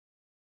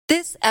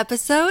This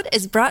episode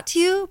is brought to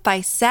you by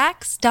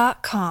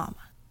Sax.com.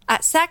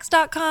 At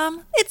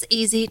Sax.com, it's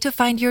easy to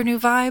find your new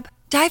vibe.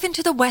 Dive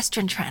into the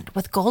Western trend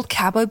with gold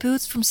cowboy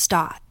boots from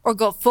Stott, or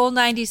go full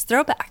 90s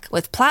throwback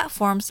with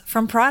platforms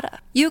from Prada.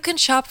 You can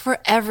shop for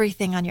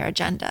everything on your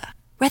agenda,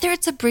 whether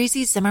it's a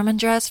breezy Zimmermann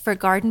dress for a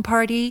garden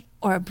party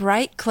or a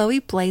bright Chloe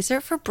blazer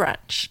for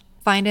brunch.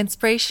 Find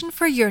inspiration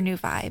for your new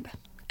vibe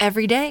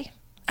every day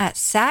at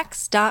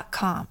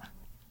Sax.com.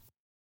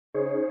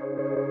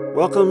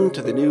 Welcome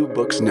to the New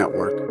Books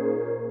Network.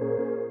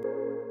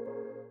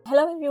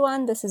 Hello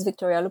everyone, this is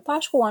Victoria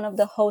Lupashko, one of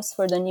the hosts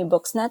for the New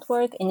Books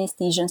Network in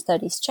East Asian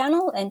Studies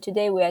channel, and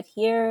today we are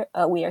here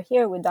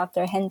with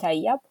Dr.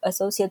 Hentai Yap,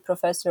 Associate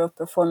Professor of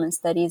Performance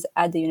Studies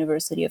at the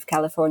University of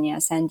California,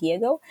 San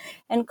Diego,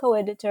 and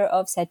co-editor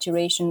of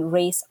Saturation,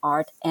 Race,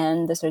 Art,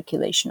 and the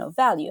Circulation of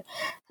Value.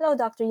 Hello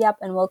Dr. Yap,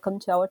 and welcome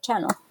to our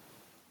channel.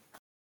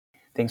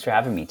 Thanks for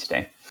having me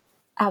today.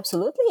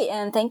 Absolutely,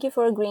 and thank you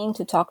for agreeing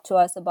to talk to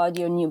us about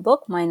your new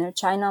book, Minor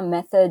China,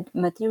 Method,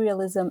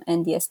 Materialism,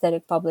 and the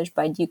Aesthetic, published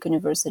by Duke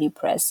University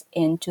Press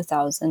in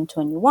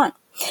 2021.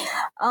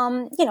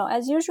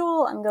 As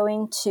usual, I'm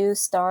going to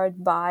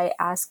start by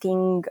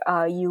asking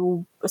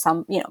you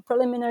some,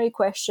 preliminary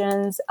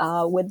questions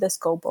with the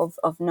scope of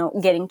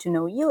getting to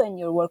know you and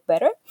your work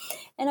better.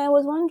 And I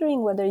was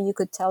wondering whether you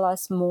could tell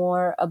us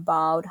more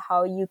about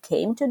how you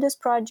came to this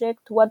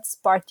project, what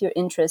sparked your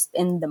interest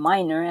in the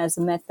minor as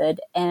a method,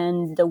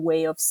 and the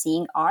way of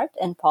seeing art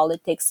and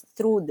politics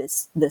through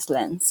this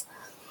lens.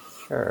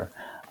 Sure.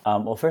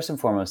 Well, first and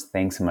foremost,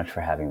 thanks so much for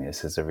having me.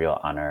 This is a real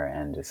honor,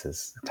 and this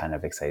is kind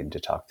of exciting to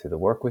talk through the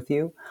work with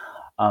you.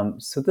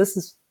 So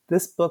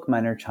this book,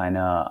 Minor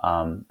China.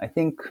 I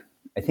think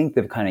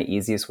the kind of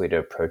easiest way to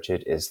approach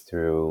it is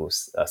through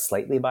a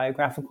slightly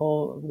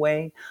biographical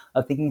way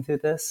of thinking through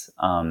this.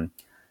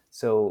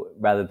 So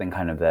rather than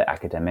kind of the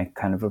academic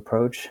kind of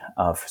approach.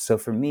 So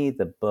for me,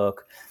 the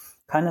book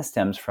kind of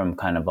stems from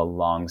kind of a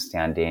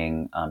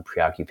long-standing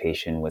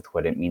preoccupation with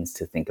what it means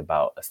to think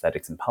about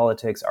aesthetics and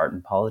politics, art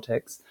and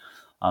politics.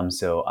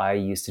 So I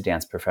used to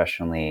dance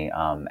professionally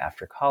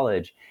after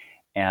college,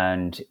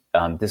 and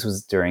this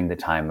was during the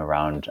time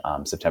around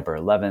September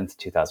 11th,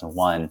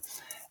 2001.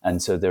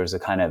 And so there was a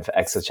kind of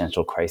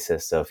existential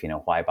crisis of,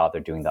 why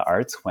bother doing the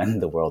arts when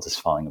the world is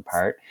falling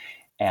apart?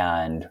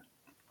 And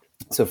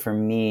so for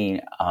me,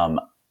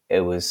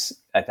 it was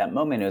at that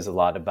moment, it was a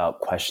lot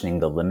about questioning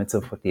the limits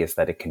of what the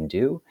aesthetic can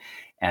do,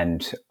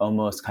 and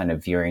almost kind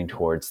of veering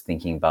towards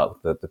thinking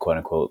about the quote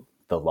unquote,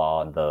 the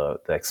law and the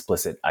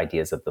explicit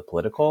ideas of the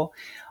political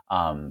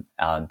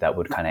that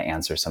would kind of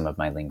answer some of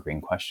my lingering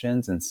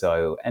questions. And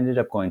so I ended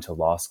up going to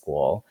law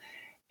school.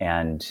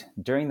 And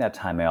during that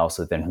time, I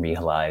also then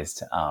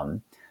realized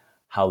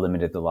how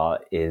limited the law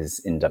is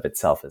in and of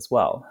itself as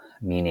well,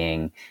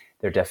 meaning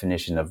their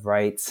definition of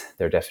rights,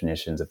 their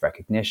definitions of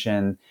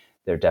recognition,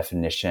 their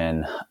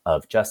definition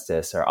of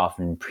justice are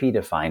often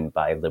predefined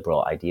by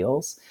liberal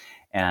ideals.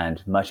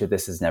 And much of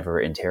this is never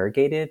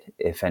interrogated.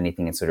 If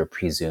anything, it's sort of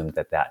presumed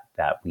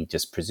that we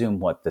just presume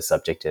what the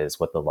subject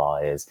is, what the law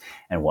is,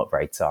 and what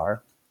rights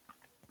are.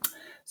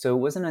 So it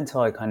wasn't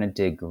until I kind of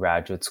did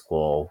graduate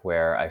school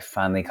where I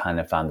finally kind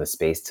of found the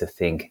space to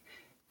think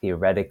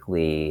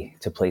theoretically,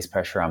 to place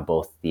pressure on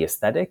both the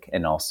aesthetic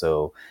and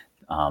also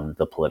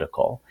the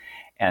political.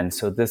 And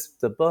so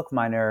the book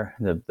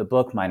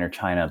Minor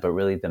China, but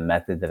really the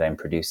method that I'm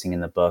producing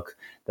in the book,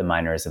 The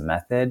Minor as a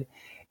Method,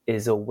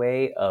 is a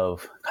way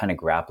of kind of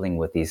grappling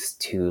with these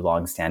two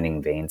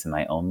longstanding veins in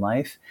my own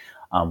life,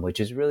 which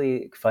is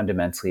really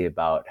fundamentally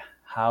about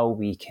how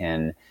we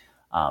can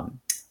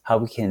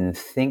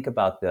think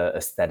about the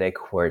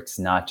aesthetic where it's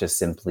not just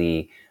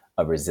simply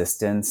a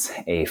resistance,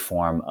 a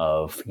form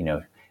of,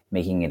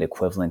 making it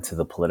equivalent to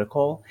the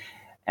political.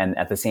 And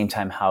at the same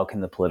time, how can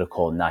the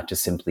political not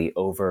just simply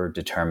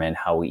over-determine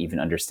how we even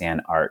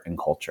understand art and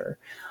culture?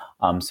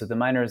 So the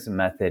minor as a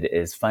method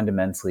is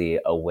fundamentally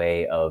a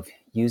way of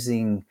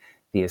using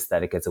the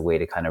aesthetic as a way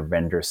to kind of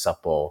render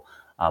supple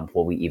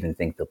what we even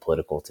think the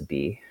political to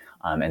be.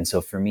 And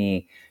so for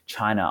me,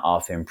 China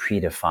often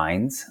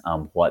predefines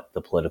what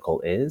the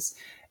political is,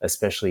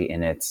 especially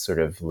in its sort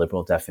of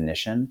liberal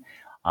definition.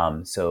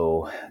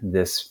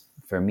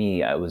 For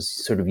me, I was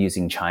sort of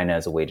using China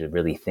as a way to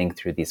really think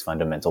through these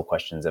fundamental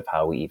questions of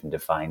how we even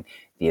define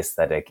the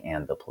aesthetic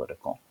and the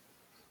political.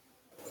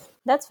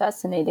 That's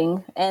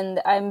fascinating,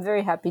 and I'm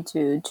very happy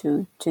to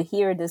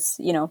hear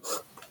this,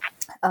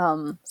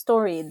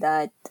 story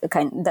that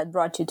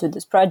brought you to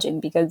this project,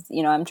 because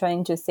I'm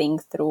trying to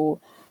think through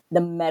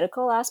the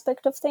medical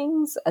aspect of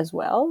things as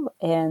well,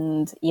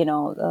 and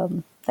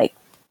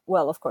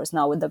of course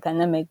now with the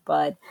pandemic,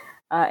 but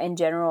in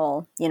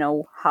general,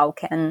 how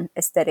can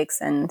aesthetics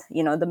and,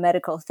 the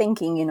medical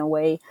thinking in a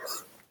way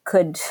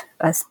could,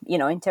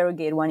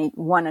 interrogate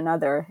one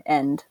another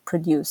and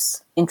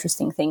produce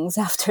interesting things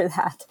after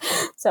that.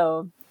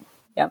 So,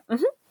 yeah.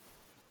 Mm-hmm.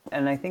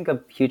 And I think a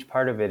huge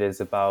part of it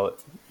is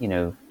about,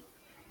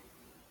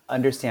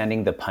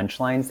 understanding the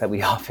punchlines that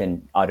we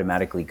often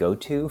automatically go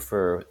to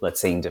for, let's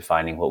say,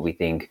 defining what we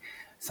think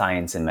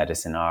science and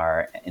medicine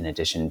are, in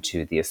addition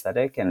to the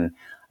aesthetic. And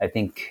I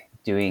think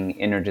doing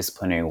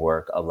interdisciplinary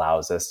work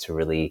allows us to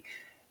really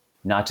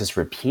not just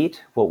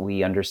repeat what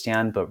we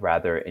understand, but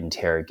rather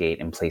interrogate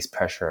and place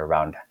pressure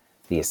around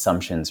the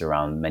assumptions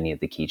around many of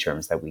the key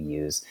terms that we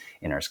use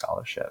in our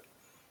scholarship.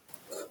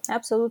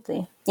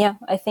 Absolutely. Yeah,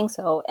 I think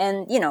so.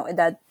 And,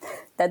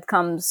 that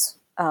comes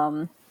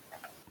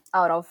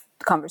out of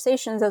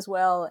conversations as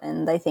well.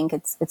 And I think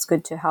it's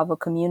good to have a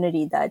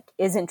community that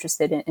is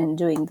interested in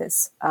doing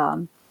this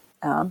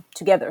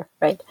together,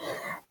 right?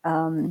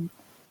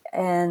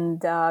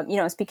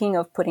 Speaking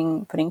of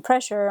putting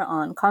pressure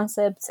on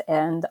concepts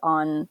and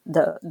on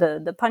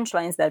the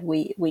punchlines that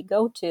we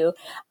go to,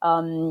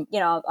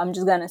 I'm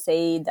just gonna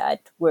say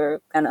that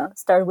we're gonna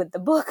start with the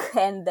book,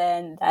 and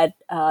then that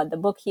the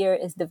book here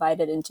is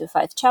divided into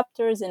 5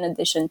 chapters in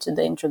addition to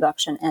the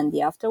introduction and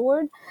the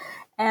afterword.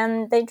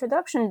 And the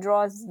introduction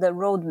draws the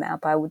roadmap,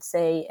 I would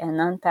say, and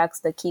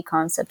unpacks the key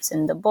concepts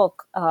in the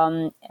book.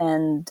 I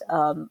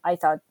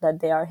thought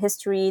that they are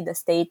history, the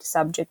state,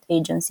 subject,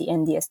 agency,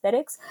 and the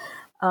aesthetics,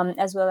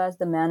 as well as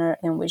the manner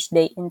in which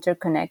they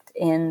interconnect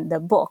in the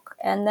book.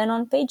 And then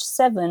on page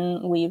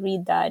 7, we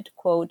read that,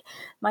 quote,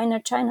 Minor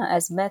China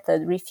as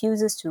method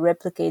refuses to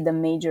replicate the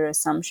major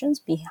assumptions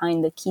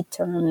behind the key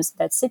terms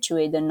that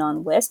situate the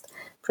non-West,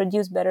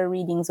 produce better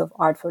readings of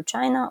art for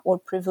China, or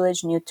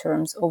privilege new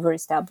terms over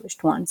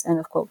established ones, end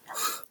of quote.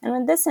 And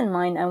with this in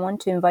mind, I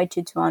want to invite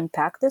you to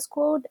unpack this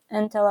quote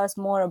and tell us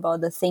more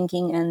about the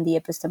thinking and the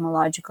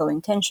epistemological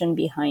intention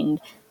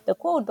behind the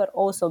quote, but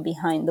also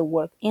behind the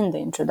work in the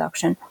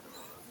introduction.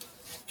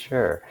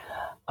 Sure.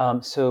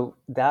 So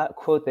that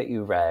quote that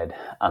you read,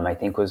 I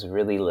think was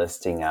really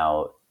listing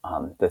out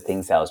the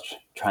things that I was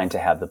trying to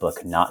have the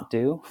book not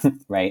do,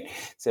 right?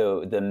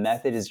 So the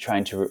method is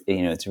trying to,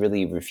 it's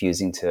really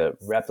refusing to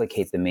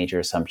replicate the major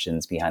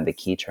assumptions behind the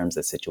key terms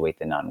that situate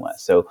the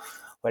non-West. So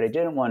what I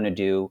didn't want to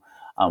do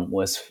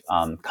was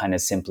kind of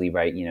simply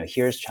write,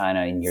 here's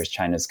China and here's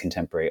China's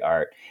contemporary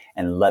art,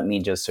 and let me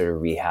just sort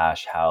of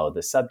rehash how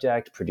the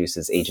subject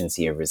produces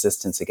agency or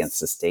resistance against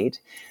the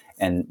state.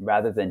 And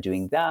rather than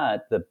doing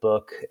that, the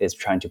book is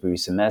trying to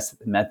produce a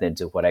method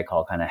to what I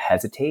call kind of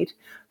hesitate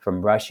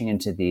from rushing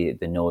into the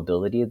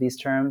knowability of these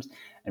terms,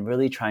 and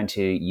really trying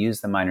to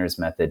use the minor's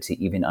method to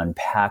even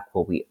unpack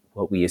what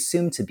we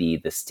assume to be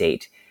the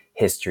state,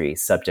 history,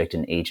 subject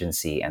and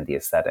agency, and the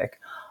aesthetic.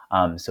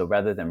 So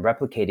rather than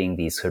replicating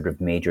these sort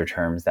of major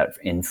terms that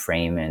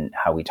frame and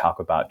how we talk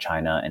about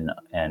China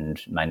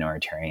and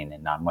minoritarian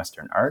and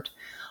non-Western art,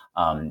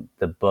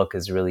 the book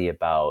is really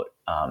about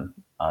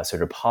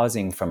sort of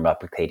pausing from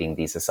replicating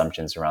these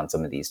assumptions around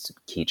some of these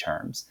key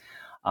terms.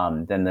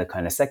 Then the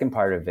kind of second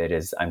part of it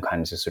is I'm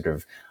kind of just sort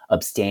of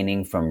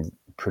abstaining from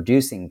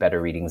producing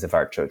better readings of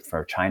art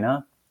for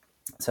China.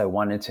 So I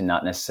wanted to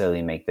not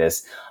necessarily make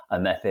this a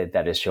method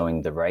that is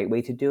showing the right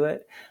way to do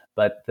it,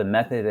 but the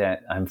method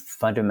that I'm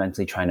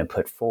fundamentally trying to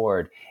put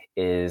forward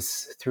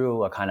is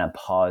through a kind of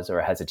pause or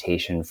a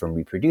hesitation from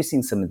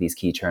reproducing some of these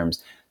key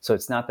terms. So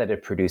it's not that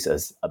it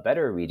produces a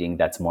better reading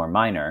that's more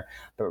minor,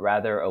 but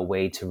rather a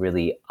way to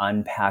really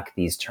unpack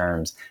these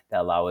terms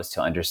that allow us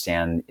to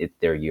understand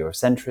their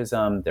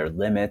Eurocentrism, their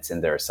limits,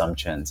 and their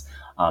assumptions,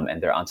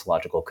 and their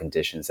ontological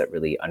conditions that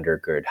really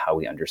undergird how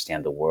we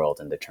understand the world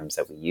and the terms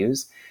that we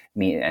use.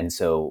 And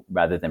so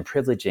rather than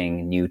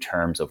privileging new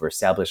terms over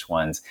established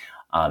ones,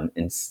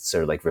 and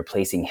sort of like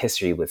replacing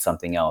history with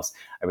something else,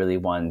 I really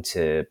wanted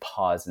to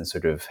pause and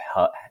sort of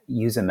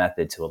use a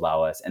method to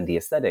allow us, and the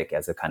aesthetic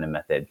as a kind of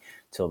method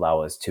to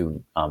allow us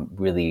to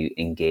really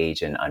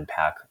engage and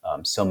unpack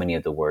so many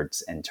of the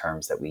words and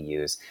terms that we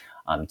use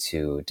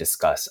to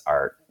discuss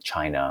art,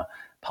 China,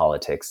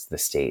 politics, the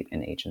state,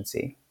 and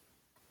agency.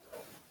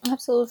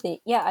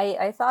 Absolutely. Yeah,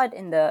 I thought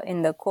in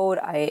the quote,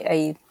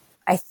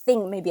 I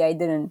think maybe I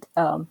didn't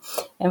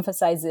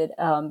emphasize it,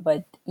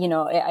 but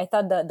I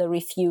thought that the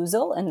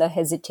refusal and the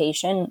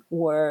hesitation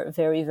were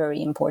very,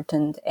 very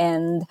important.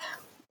 And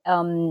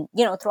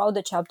throughout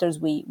the chapters,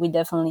 we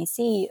definitely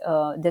see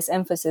this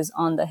emphasis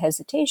on the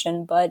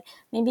hesitation. But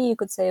maybe you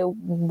could say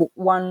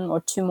one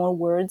or two more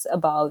words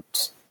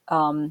about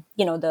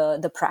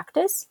the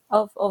practice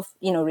of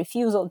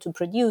refusal to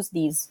produce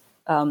these,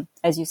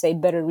 as you say,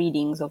 better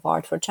readings of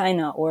art for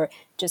China, or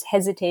just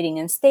hesitating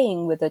and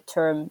staying with a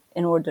term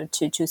in order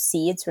to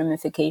see its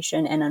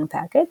ramification and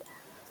unpack it?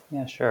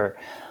 Yeah, sure.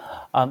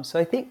 So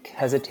I think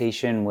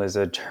hesitation was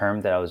a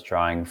term that I was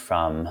drawing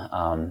from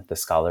the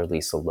scholar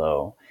Lisa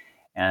Lowe.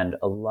 And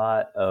a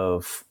lot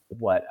of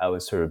what I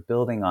was sort of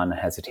building on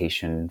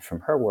hesitation from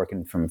her work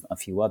and from a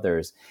few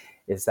others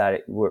is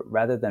that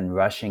rather than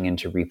rushing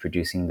into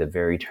reproducing the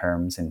very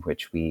terms in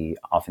which we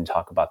often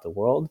talk about the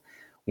world,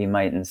 we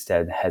might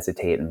instead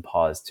hesitate and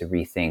pause to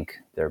rethink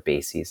their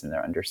bases and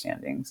their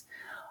understandings.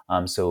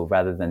 So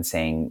rather than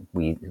saying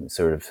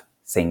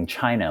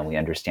China, we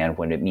understand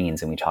what it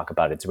means and we talk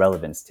about its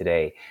relevance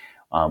today,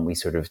 we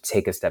sort of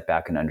take a step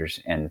back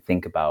and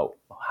think about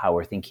how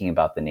we're thinking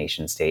about the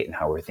nation state and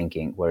how we're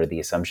thinking, what are the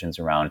assumptions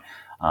around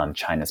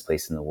China's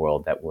place in the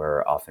world that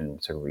we're often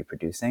sort of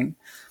reproducing.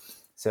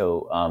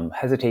 So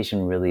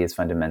hesitation really is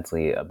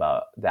fundamentally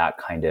about that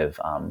kind of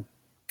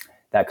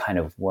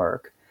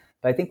work.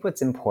 But I think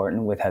what's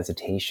important with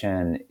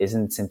hesitation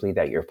isn't simply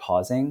that you're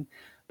pausing,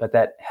 but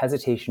that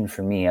hesitation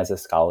for me as a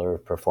scholar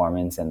of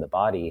performance and the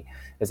body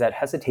is that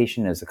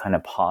hesitation is a kind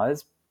of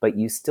pause, but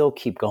you still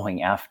keep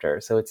going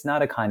after. So it's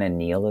not a kind of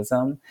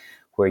nihilism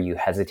where you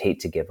hesitate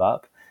to give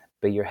up,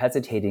 but you're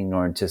hesitating in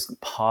order to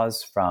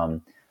pause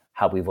from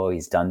how we've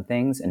always done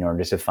things in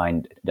order to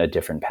find a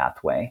different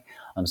pathway.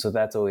 So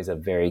that's always a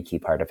very key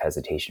part of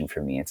hesitation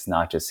for me. It's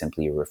not just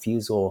simply a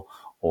refusal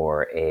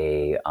or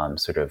a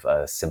sort of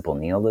a simple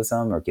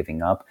nihilism or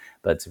giving up,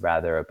 but it's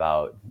rather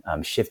about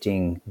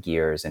shifting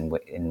gears in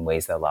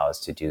ways that allow us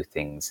to do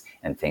things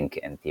and think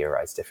and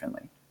theorize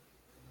differently.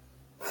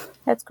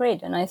 That's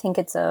great, and I think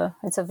it's a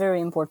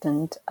very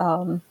important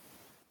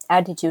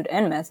attitude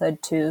and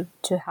method to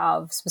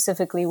have,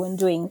 specifically when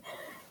doing,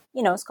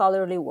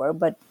 scholarly work,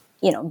 but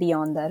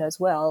beyond that as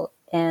well.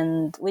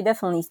 And we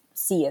definitely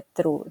see it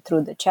through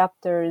the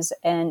chapters.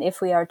 And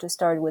if we are to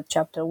start with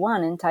chapter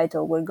 1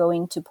 entitled "We're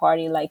Going to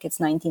Party Like It's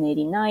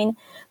 1989,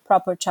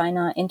 Proper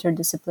China,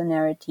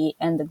 Interdisciplinarity,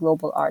 and the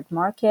Global Art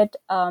Market,"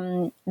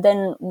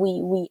 then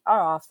we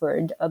are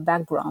offered a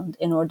background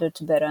in order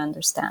to better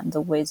understand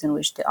the ways in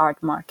which the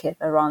art market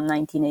around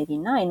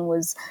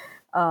 1989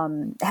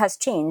 has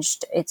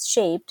changed its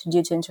shape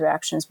due to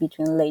interactions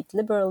between late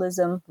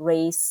liberalism,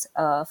 race,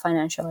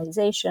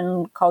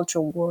 financialization,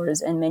 cultural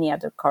wars, and many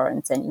other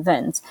currents and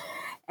events.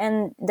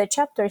 And the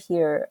chapter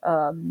here,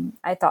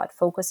 I thought,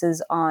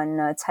 focuses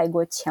on Cai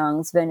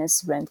Guoqiang's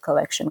Venice Rent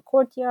Collection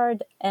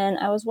Courtyard. And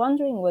I was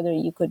wondering whether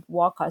you could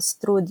walk us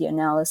through the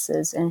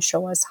analysis and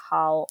show us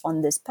how,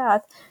 on this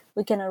path,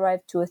 we can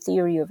arrive to a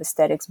theory of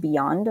aesthetics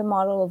beyond the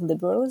model of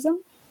liberalism.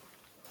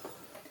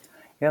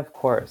 Yeah, of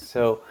course.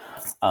 So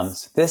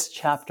this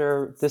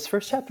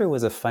first chapter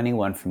was a funny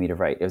one for me to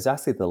write. It was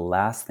actually the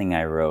last thing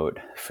I wrote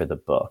for the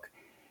book.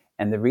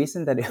 And the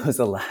reason that it was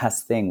the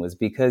last thing was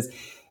because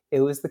it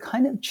was the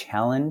kind of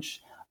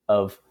challenge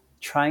of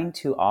trying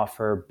to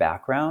offer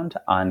background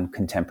on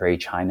contemporary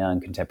China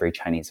and contemporary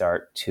Chinese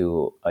art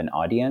to an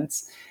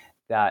audience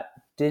that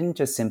didn't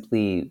just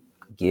simply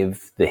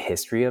give the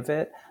history of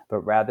it, but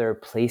rather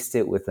placed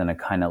it within a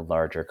kind of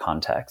larger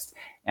context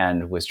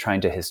and was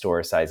trying to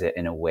historicize it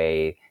in a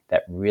way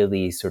that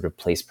really sort of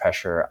placed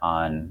pressure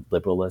on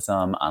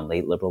liberalism, on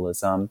late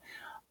liberalism.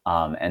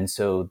 And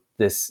so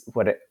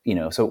the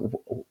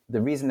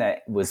reason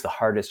that was the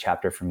hardest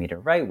chapter for me to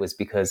write was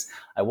because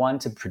I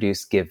wanted to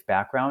give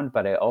background,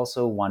 but I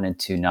also wanted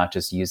to not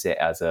just use it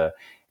as a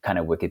kind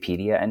of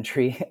Wikipedia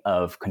entry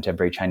of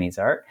contemporary Chinese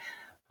art.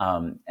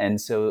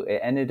 And so it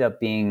ended up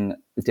being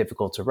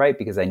difficult to write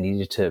because I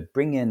needed to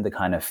bring in the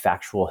kind of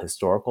factual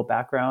historical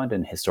background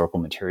and historical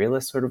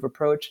materialist sort of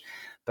approach.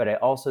 But I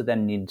also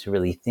then needed to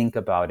really think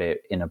about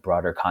it in a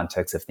broader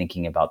context of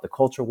thinking about the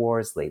culture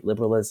wars, late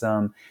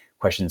liberalism,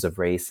 questions of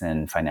race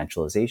and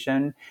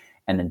financialization.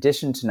 And in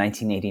addition to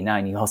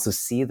 1989, you also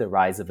see the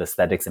rise of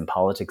aesthetics and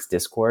politics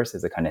discourse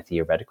as a kind of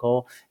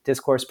theoretical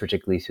discourse,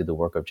 particularly through the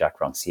work of Jacques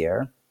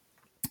Rancière.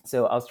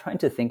 So I was trying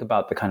to think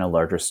about the kind of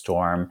larger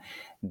storm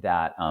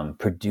that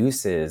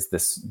produces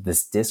this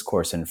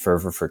discourse and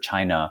fervor for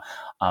China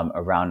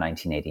around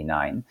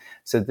 1989.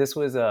 So this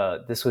was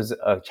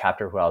a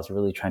chapter where I was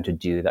really trying to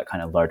do that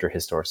kind of larger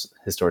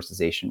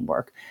historicization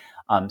work.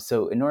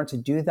 So in order to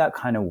do that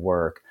kind of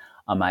work,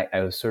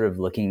 I was sort of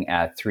looking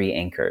at three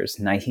anchors: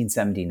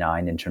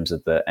 1979 in terms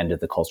of the end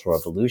of the Cultural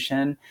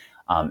Revolution,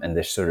 and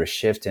this sort of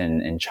shift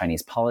in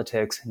Chinese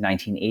politics,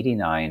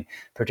 1989,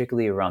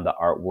 particularly around the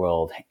art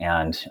world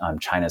and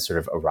China's sort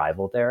of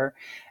arrival there.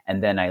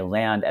 And then I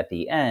land at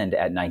the end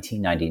at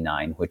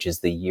 1999, which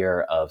is the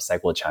year of Cai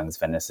Guoqiang's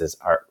Venice's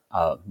art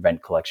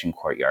rent collection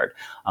courtyard,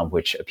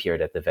 which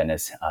appeared at the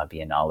Venice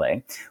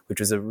Biennale, which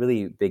was a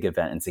really big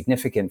event and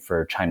significant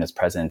for China's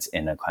presence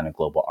in a kind of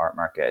global art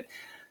market.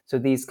 So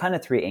these kind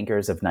of three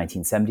anchors of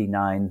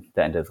 1979,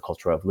 the end of the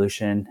Cultural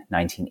Revolution,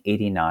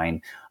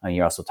 1989,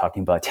 you're also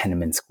talking about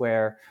Tiananmen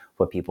Square,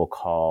 what people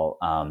call,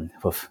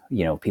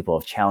 people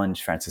have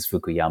challenged Francis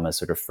Fukuyama's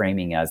sort of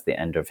framing as the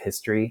end of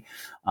history.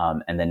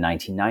 And then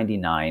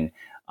 1999,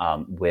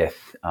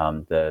 with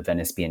the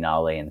Venice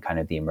Biennale and kind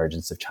of the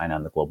emergence of China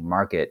on the global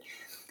market.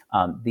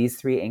 These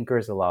three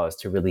anchors allow us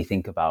to really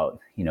think about,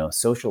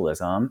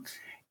 socialism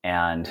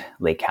and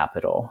late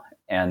capital.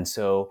 And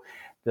so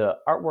the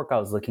artwork I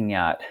was looking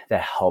at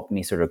that helped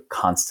me sort of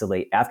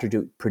constellate after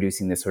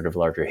producing this sort of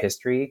larger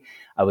history,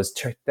 I was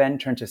then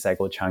turned to Cai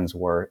Guoqiang's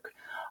work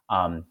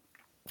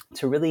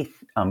to really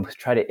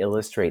try to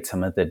illustrate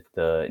some of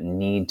the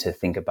need to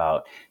think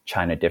about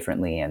China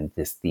differently and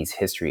these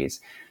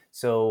histories.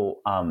 So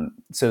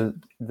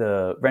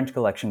the Rent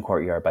Collection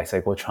Courtyard by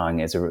Cai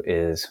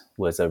Guoqiang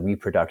was a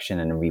reproduction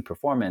and a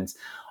reperformance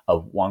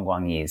of Wang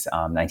Guangyi's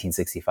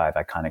 1965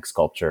 iconic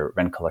sculpture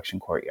Rent Collection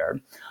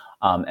Courtyard.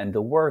 And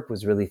the work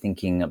was really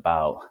thinking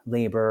about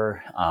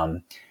labor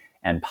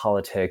and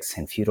politics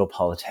and feudal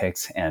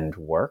politics and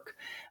work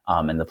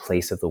and the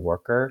place of the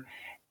worker.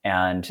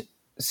 And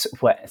so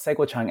what Cai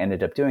Guoqiang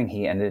ended up doing,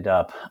 he ended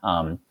up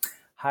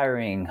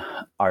hiring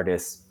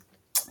artists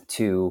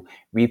to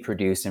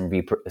reproduce and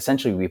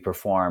essentially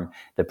reperform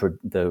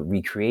the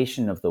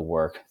recreation of the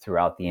work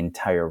throughout the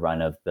entire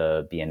run of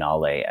the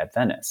Biennale at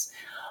Venice.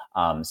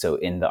 So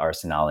in the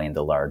Arsenale, in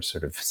the large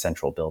sort of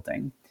central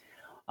building.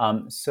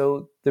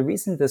 So the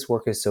reason this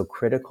work is so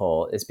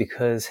critical is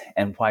because,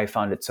 and why I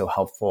found it so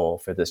helpful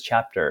for this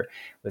chapter,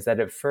 was that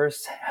it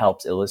first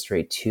helps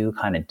illustrate two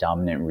kind of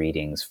dominant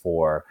readings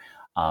for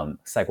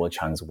Tsai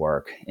Guo-chang's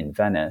work in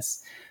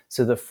Venice.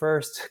 So the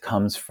first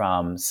comes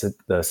from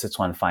the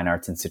Sichuan Fine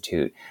Arts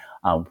Institute,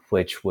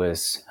 which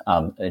was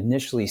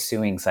initially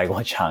suing Tsai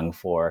Guo-chang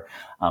for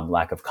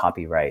lack of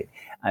copyright.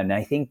 And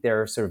I think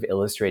they're sort of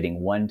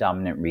illustrating one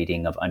dominant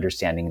reading of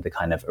understanding the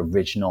kind of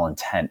original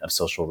intent of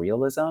social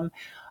realism.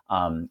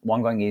 Wang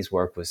Guangyi's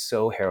work was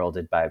so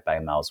heralded by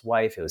Mao's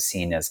wife. It was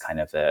seen as kind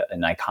of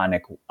an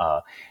iconic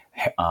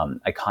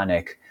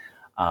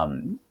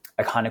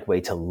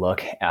way to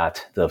look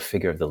at the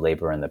figure of the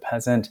laborer and the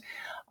peasant.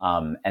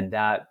 And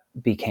that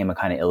became a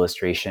kind of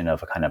illustration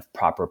of a kind of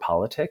proper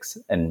politics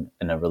and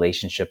a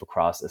relationship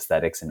across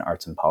aesthetics and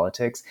arts and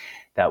politics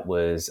that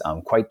was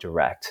quite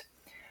direct.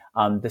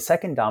 The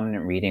second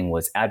dominant reading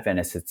was at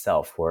Venice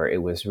itself, where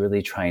it was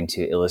really trying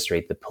to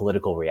illustrate the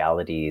political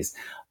realities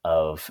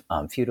of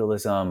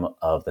feudalism,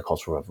 of the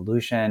Cultural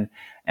Revolution,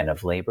 and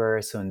of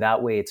labor. So in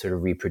that way, it sort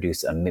of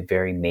reproduced a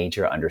very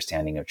major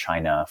understanding of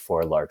China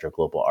for a larger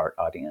global art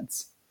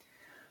audience.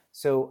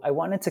 So I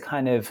wanted to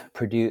kind of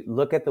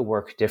look at the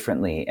work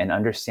differently and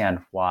understand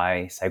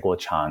why Tsai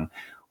Guo-chang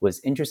was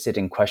interested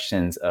in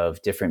questions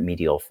of different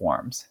medial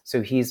forms.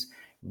 So he's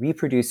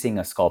reproducing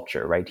a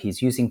sculpture, right?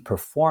 He's using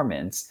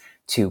performance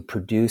to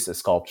produce a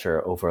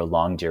sculpture over a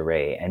longue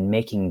durée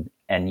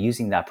and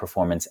using that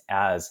performance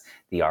as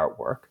the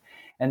artwork.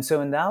 And so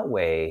in that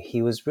way,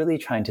 he was really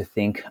trying to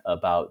think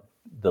about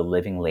the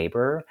living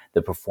labor,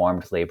 the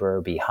performed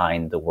labor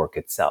behind the work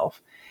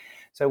itself.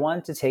 So I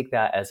wanted to take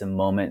that as a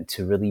moment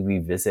to really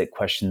revisit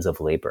questions of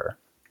labor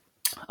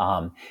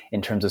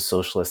in terms of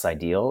socialist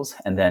ideals,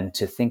 and then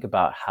to think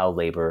about how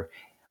labor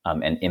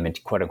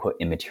and quote unquote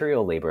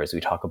immaterial labor, as we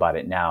talk about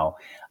it now,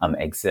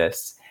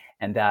 exists.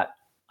 And that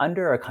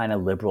under a kind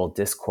of liberal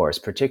discourse,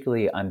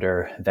 particularly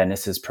under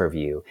Venice's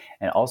purview,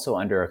 and also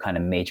under a kind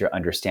of major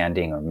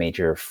understanding or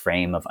major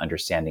frame of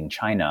understanding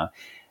China,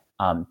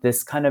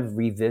 this kind of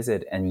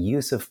revisit and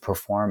use of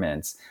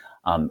performance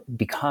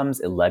becomes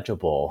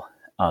illegible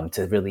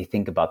to really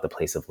think about the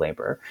place of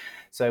labor.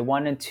 So I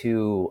wanted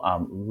to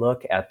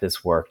look at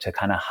this work to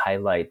kind of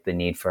highlight the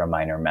need for a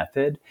minor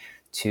method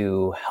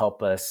to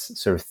help us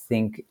sort of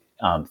think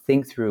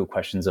through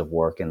questions of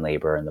work and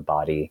labor and the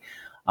body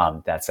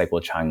that Tsai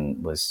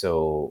Guo-chang was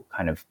so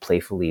kind of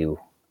playfully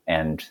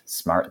and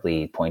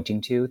smartly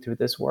pointing to through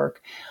this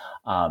work.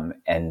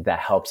 And that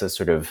helps us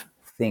sort of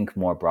think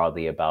more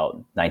broadly about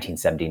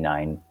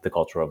 1979, the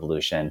Cultural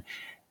Revolution,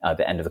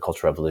 the end of the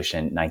Cultural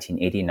Revolution,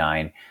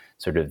 1989,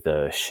 sort of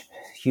the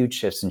huge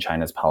shifts in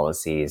China's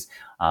policies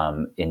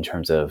in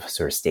terms of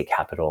sort of state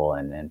capital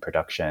and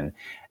production,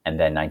 and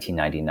then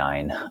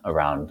 1999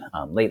 around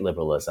late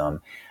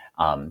liberalism,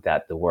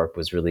 that the work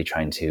was really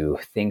trying to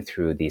think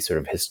through these sort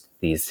of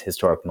these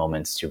historic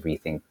moments to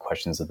rethink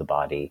questions of the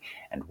body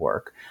and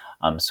work.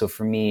 So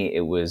for me,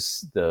 it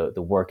was the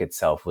work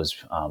itself was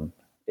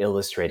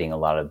illustrating a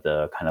lot of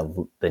the kind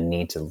of the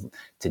need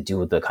to do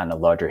with the kind of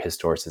larger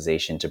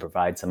historicization to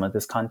provide some of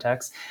this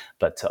context,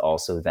 but to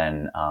also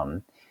then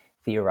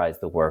theorize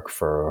the work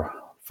for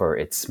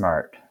its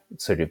smart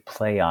sort of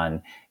play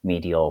on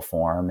medial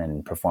form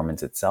and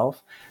performance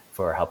itself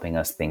for helping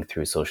us think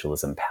through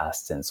socialism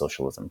past and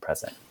socialism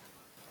present.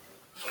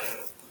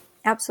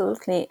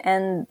 Absolutely,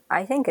 and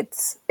I think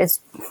it's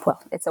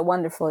a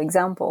wonderful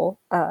example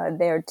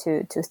there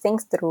to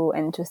think through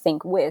and to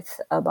think with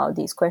about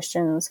these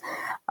questions,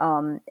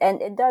 and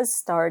it does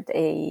start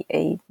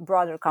a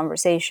broader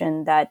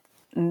conversation that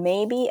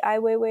maybe Ai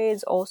Weiwei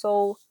is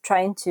also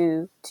trying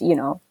to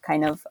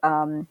kind of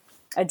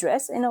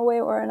address in a way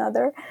or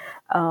another.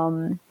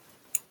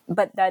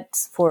 But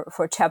that's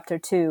for chapter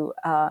 2,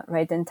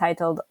 right,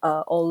 entitled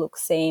All Look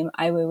Same,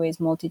 Ai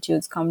Weiwei's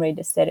Multitudes, Comrade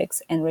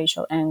Aesthetics, and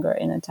Racial Anger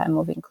in a Time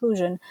of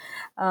Inclusion.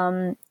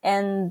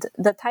 And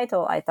the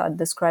title, I thought,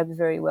 describes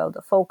very well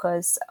the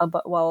focus,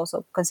 but while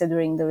also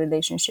considering the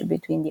relationship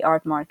between the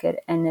art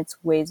market and its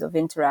ways of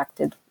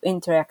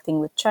interacting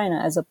with China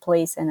as a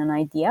place and an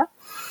idea.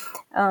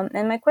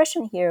 And my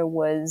question here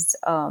was,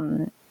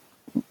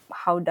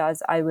 how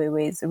does Ai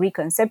Weiwei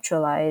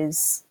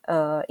reconceptualize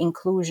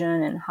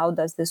inclusion, and how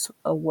does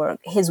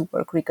his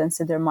work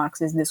reconsider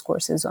Marxist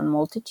discourses on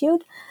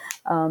multitude?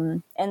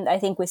 And I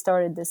think we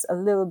started this a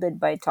little bit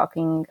by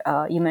talking,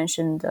 you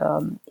mentioned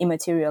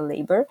immaterial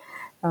labor.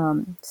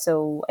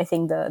 So I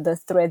think the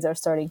threads are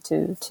starting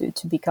to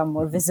become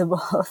more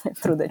visible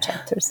through the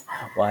chapters.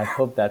 Well, I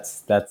hope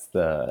that's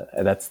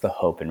the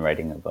hope in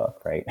writing a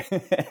book, right?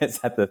 Is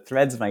that the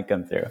threads might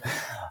come through.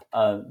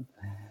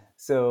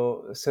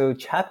 So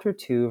chapter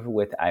 2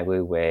 with Ai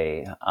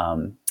Weiwei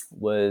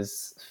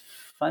was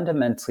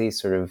fundamentally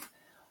sort of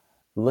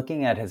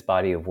looking at his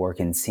body of work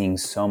and seeing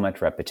so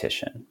much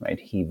repetition, right?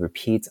 He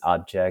repeats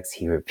objects,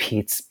 he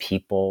repeats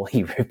people,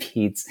 he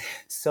repeats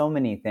so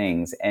many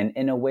things, and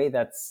in a way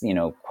that's,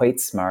 quite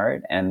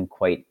smart and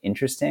quite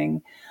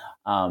interesting.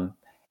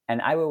 And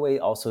Ai Weiwei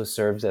also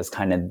serves as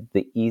kind of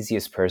the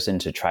easiest person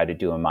to try to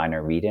do a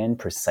minor read-in,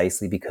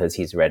 precisely because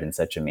he's read in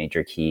such a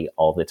major key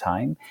all the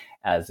time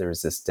as the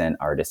resistant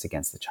artist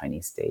against the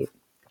Chinese state.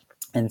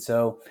 And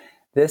so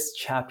this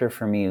chapter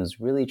for me was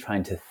really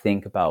trying to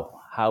think about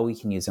how we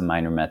can use a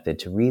minor method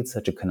to read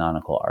such a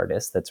canonical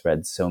artist that's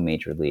read so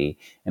majorly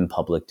in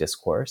public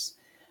discourse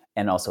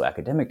and also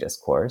academic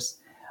discourse.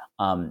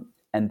 And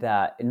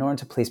that in order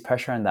to place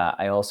pressure on that,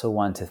 I also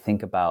want to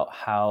think about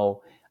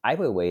how Ai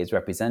Weiwei is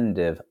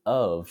representative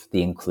of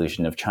the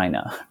inclusion of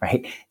China,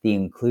 right? The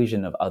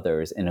inclusion of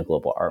others in a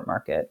global art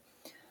market.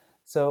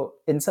 So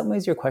in some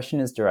ways, your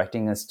question is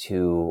directing us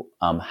to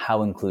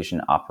how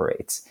inclusion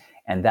operates.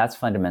 And that's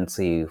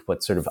fundamentally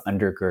what's sort of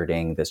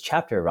undergirding this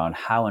chapter around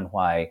how and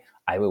why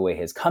Ai Weiwei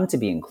has come to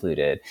be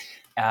included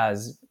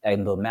as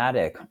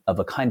emblematic of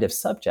a kind of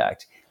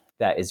subject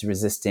that is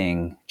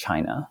resisting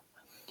China.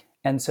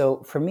 And so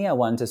for me, I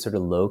wanted to sort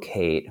of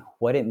locate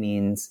what it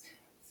means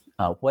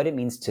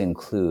to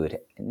include,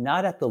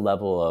 not at the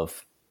level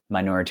of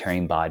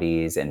minoritarian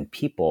bodies and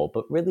people,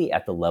 but really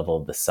at the level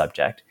of the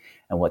subject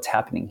and what's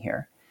happening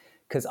here.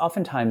 Because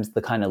oftentimes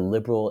the kind of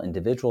liberal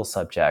individual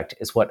subject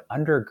is what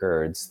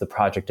undergirds the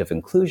project of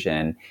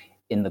inclusion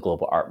in the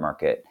global art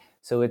market.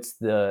 So it's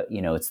the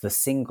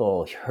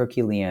single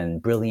Herculean,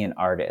 brilliant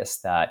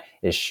artist that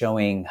is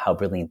showing how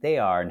brilliant they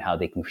are and how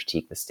they can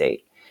critique the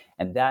state.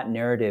 And that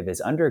narrative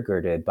is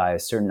undergirded by a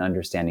certain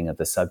understanding of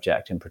the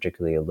subject, and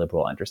particularly a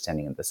liberal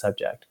understanding of the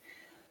subject.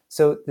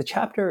 So the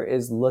chapter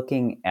is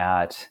looking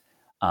at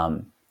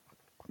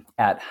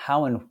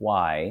how and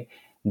why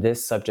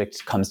this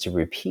subject comes to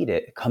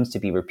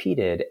be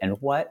repeated,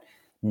 and what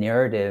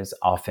narratives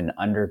often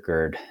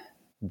undergird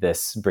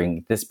this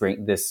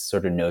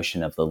sort of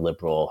notion of the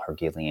liberal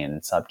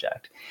Herculean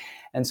subject.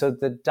 And so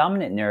the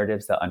dominant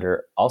narratives that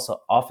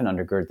also often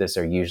undergird this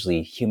are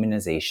usually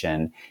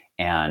humanization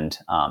and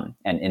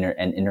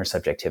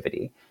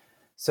intersubjectivity.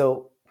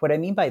 So what I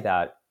mean by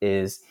that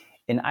is,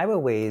 in Ai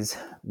Weiwei's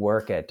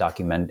work at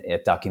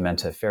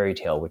Documenta Fairy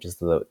Tale, which is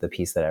the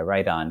piece that I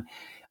write on,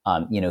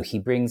 he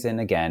brings in,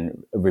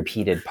 again,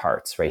 repeated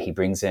parts, right? He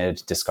brings in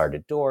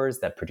discarded doors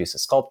that produce a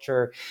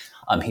sculpture.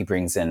 He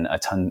brings in a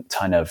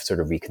ton of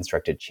sort of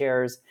reconstructed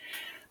chairs.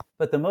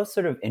 But the most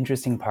sort of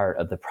interesting part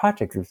of the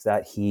project is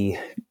that he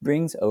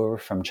brings over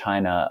from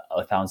China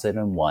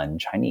 1001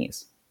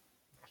 Chinese.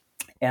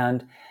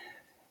 And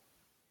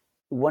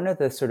one of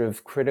the sort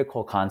of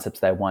critical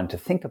concepts that I wanted to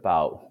think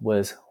about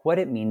was what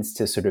it means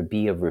to sort of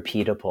be a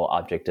repeatable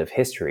object of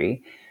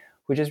history,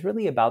 which is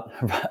really about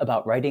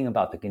writing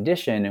about the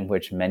condition in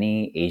which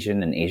many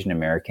Asian and Asian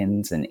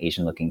Americans and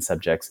Asian-looking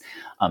subjects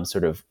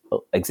sort of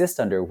exist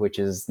under, which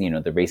is, the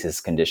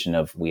racist condition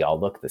of we all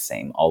look the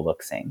same, all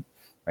look same,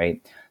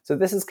 right? So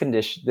this is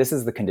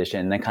the condition,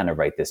 and I kind of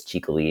write this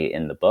cheekily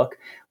in the book,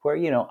 where,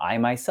 I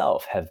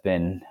myself have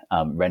been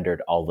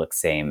rendered all look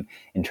same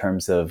in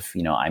terms of,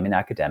 I'm an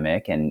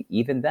academic, and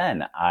even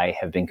then I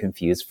have been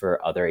confused for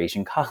other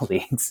Asian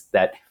colleagues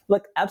that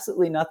look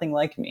absolutely nothing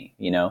like me,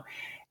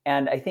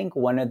 And I think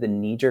one of the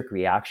knee-jerk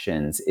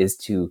reactions is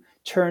to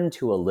turn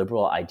to a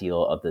liberal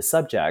ideal of the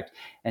subject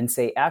and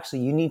say,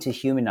 actually, you need to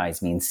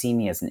humanize me and see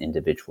me as an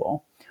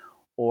individual.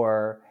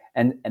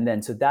 And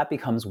then so that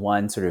becomes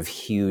one sort of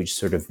huge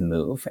sort of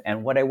move.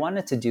 And what I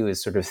wanted to do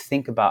is sort of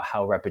think about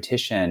how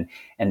repetition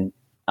and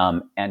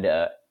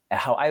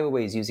how Ai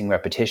Weiwei is using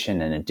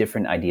repetition and a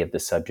different idea of the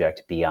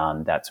subject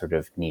beyond that sort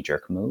of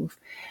knee-jerk move.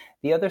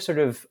 The other sort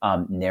of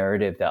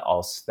narrative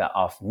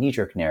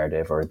knee-jerk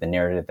narrative, or the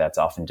narrative that's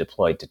often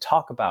deployed to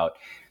talk about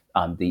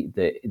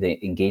the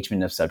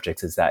engagement of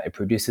subjects, is that it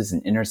produces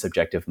an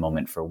intersubjective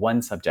moment for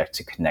one subject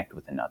to connect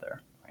with another,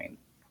 right?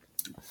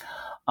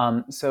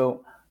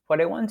 So what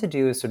I wanted to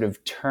do is sort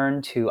of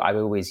turn to Ai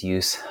Weiwei's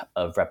use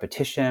of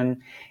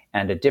repetition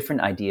and a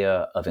different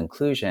idea of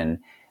inclusion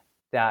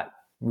that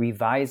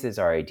revises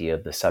our idea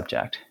of the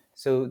subject.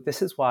 So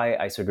this is why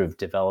I sort of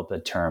developed a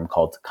term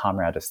called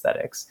comrade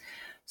aesthetics.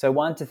 So I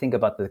wanted to think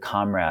about the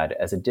comrade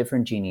as a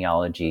different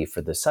genealogy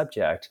for the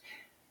subject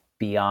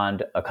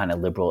beyond a kind of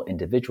liberal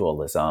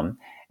individualism,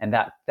 and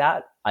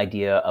that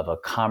idea of a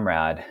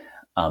comrade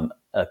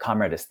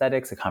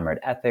aesthetics, a comrade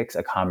ethics,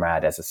 a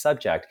comrade as a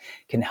subject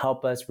can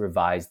help us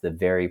revise the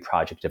very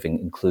project of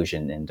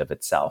inclusion in and of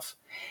itself.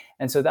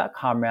 And so that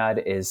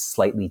comrade is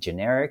slightly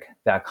generic.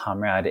 That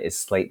comrade is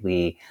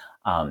slightly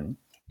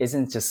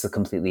isn't just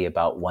completely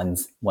about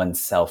one's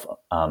self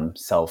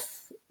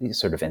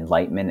sort of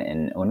enlightenment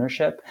and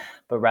ownership,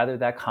 but rather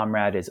that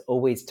comrade is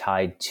always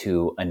tied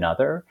to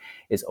another,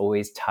 is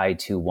always tied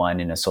to one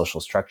in a social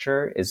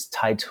structure, is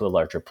tied to a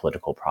larger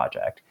political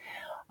project.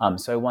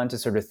 So I wanted to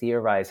sort of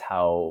theorize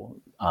how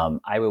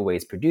Ai Weiwei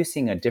is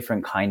producing a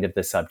different kind of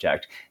the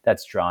subject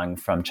that's drawing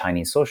from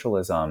Chinese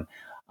socialism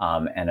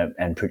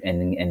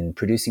and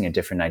producing a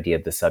different idea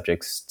of the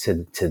subjects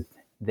to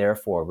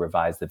therefore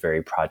revise the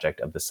very project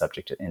of the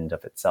subject in and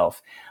of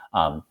itself,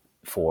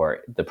 for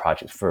the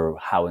project, for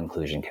how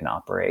inclusion can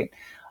operate.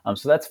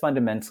 So that's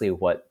fundamentally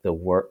what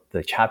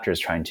the chapter is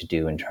trying to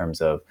do in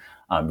terms of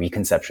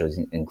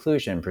reconceptualizing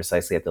inclusion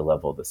precisely at the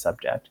level of the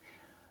subject.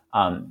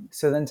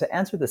 So then to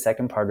answer the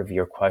second part of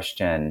your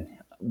question,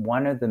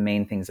 one of the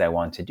main things I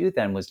want to do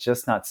then was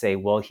just not say,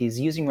 well, he's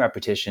using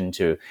repetition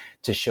to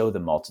show the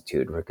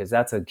multitude, because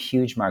that's a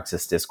huge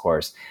Marxist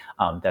discourse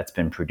that's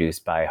been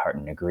produced by Hardt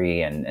and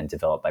Negri and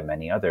developed by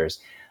many others.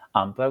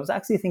 But I was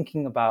actually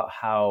thinking about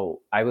how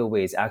Ai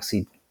Weiwei is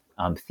actually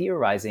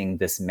theorizing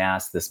this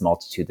mass, this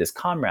multitude, this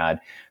comrade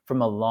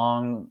from a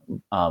long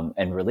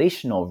and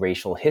relational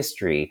racial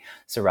history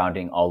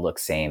surrounding all look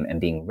same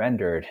and being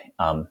rendered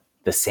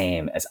the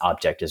same as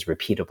object, as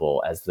repeatable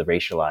as the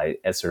racialized,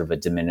 as sort of a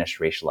diminished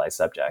racialized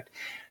subject.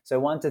 So I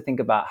wanted to think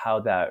about how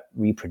that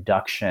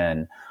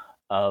reproduction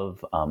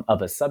of a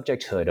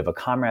subjecthood, of a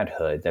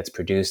comradehood that's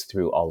produced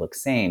through all look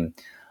same,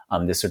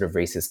 this sort of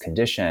racist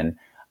condition,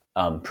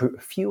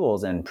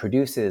 fuels and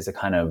produces a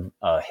kind of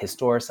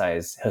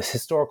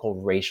historical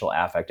racial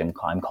affect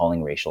I'm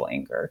calling racial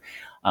anger.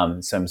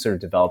 So I'm sort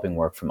of developing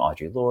work from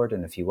Audre Lorde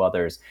and a few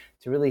others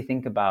to really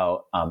think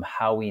about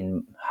how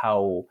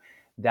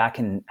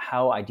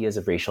ideas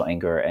of racial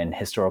anger and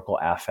historical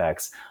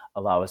affects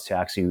allow us to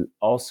actually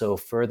also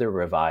further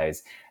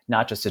revise,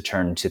 not just to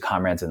turn to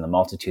comrades in the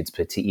multitudes,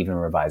 but to even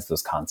revise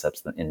those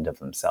concepts in and of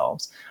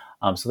themselves.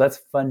 So that's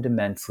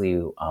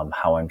fundamentally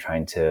how I'm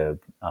trying to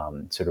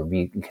sort of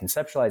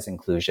reconceptualize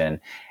inclusion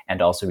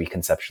and also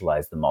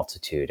reconceptualize the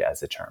multitude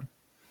as a term.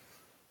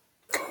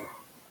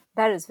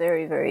 That is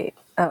very, very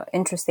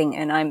interesting.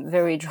 And I'm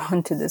very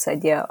drawn to this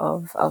idea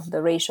of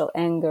the racial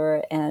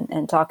anger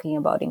and talking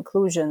about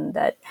inclusion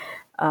that,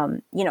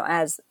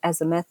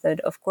 as a method,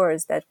 of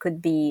course, that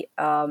could be,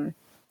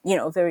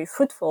 very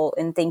fruitful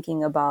in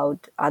thinking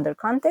about other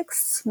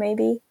contexts,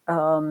 maybe,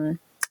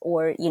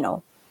 or,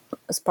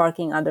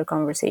 sparking other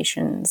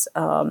conversations,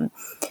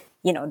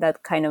 that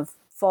kind of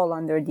fall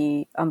under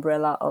the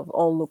umbrella of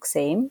all look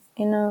same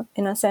in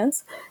a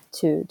sense,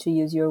 to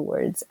use your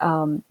words.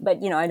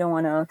 But I don't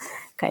want to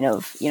kind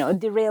of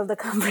derail the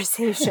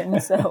conversation.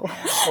 So,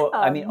 well,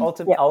 I mean,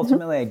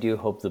 ultimately, I do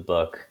hope the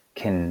book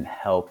can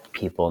help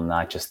people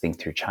not just think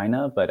through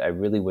China, but I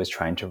really was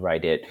trying to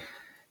write it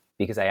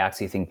because I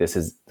actually think this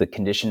is the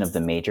condition of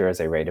the major,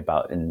 as I write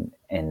about in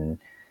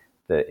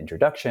the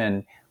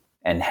introduction.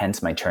 And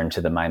hence my turn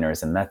to the minor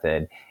as a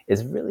method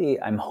is really,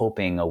 I'm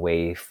hoping, a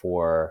way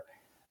for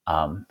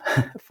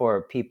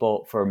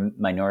people, for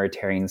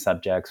minoritarian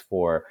subjects,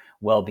 for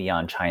well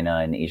beyond China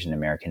and Asian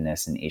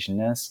Americanness and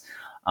Asianness,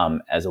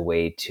 as a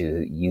way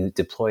to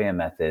deploy a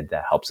method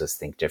that helps us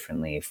think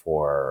differently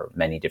for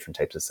many different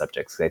types of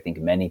subjects. Because I think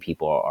many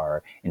people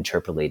are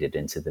interpolated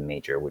into the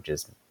major,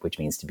 which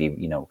means to be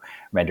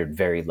rendered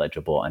very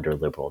legible under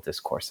liberal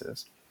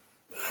discourses.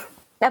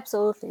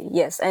 Absolutely,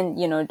 yes. And,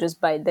 just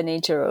by the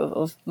nature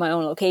of my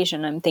own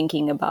location, I'm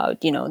thinking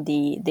about,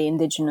 the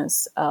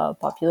indigenous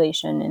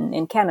population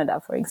in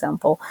Canada, for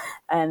example,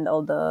 and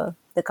all the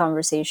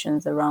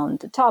conversations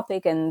around the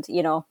topic and,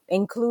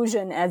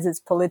 inclusion as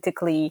it's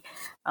politically,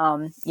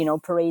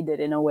 paraded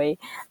in a way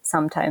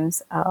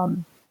sometimes.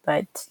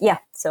 But yeah,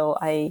 so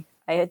I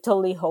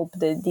totally hope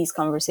that these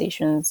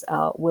conversations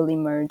will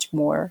emerge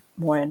more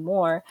and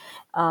more.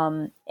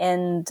 To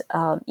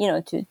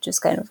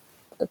just kind of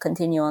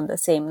continue on the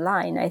same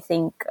line, I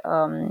think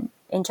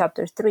in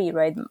chapter 3,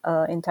 right,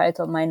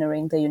 entitled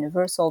Minoring the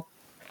Universal,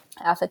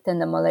 Affect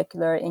and the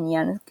Molecular in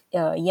Yan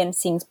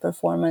Xing's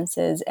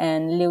performances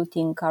and Liu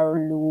Ting, Carol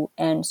Lu,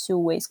 and Su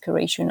Wei's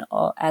curation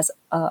as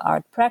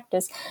art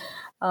practice,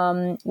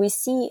 we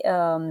see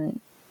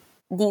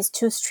these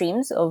two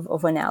streams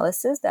of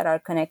analysis that are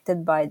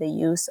connected by the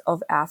use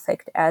of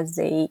affect as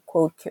a,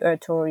 quote,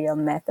 curatorial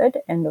method,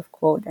 end of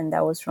quote, and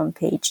that was from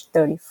page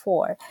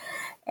 34.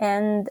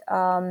 And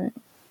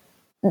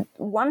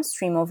one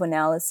stream of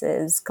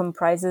analysis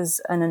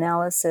comprises an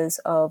analysis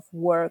of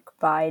work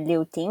by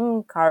Liu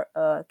Ting,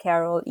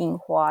 Carol,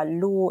 Yinghua,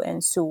 Lu,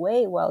 and Su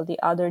Wei, while the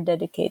other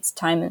dedicates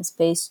time and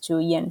space to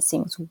Yan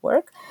Xing's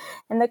work.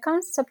 And the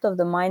concept of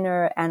the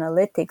minor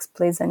analytics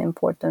plays an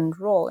important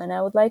role. And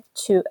I would like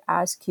to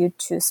ask you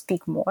to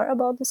speak more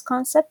about this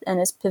concept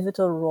and its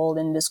pivotal role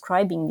in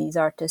describing these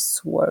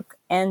artists' work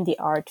and the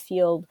art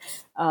field,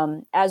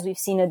 as we've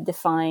seen it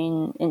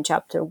defined in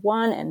chapter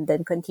 1 and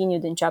then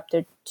continued in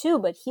chapter 2.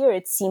 But here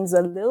it seems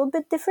a little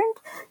bit different.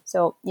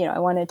 So, I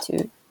wanted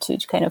to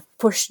kind of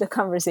push the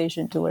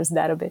conversation towards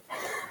that a bit.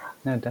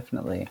 No,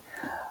 definitely.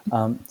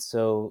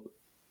 So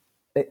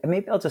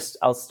maybe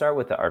I'll start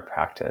with the art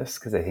practice,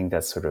 because I think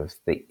that's sort of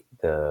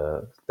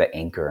the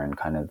anchor and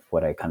kind of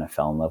what I kind of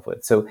fell in love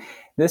with. So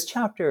this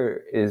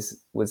chapter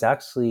was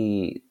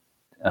actually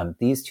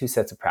these two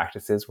sets of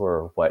practices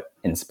were what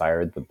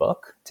inspired the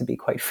book, to be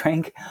quite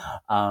frank.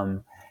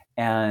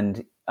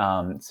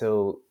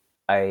 So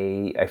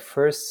I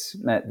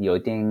first met Liu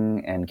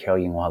Ting and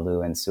Carol Yinghua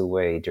Lu and Su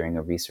Wei during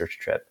a research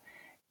trip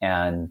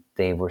and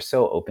they were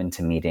so open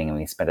to meeting, and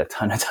we spent a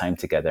ton of time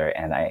together,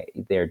 and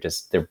they're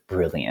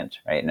brilliant,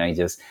 right?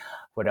 And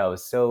what I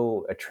was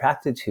so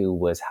attracted to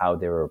was how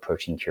they were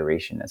approaching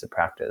curation as a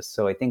practice.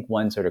 So I think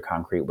one sort of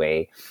concrete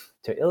way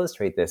to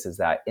illustrate this is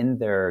that in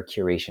their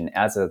curation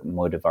as a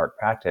mode of art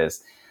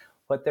practice,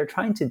 what they're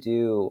trying to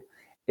do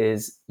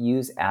is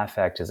use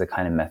affect as a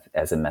kind of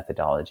as a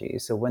methodology.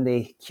 So when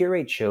they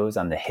curate shows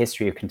on the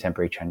history of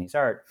contemporary Chinese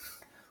art,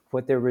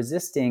 what they're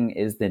resisting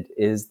is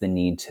the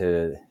need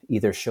to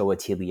either show a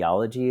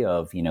teleology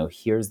of,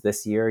 here's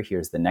this year,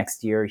 here's the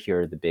next year,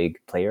 here are the big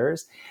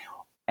players.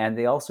 And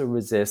they also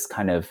resist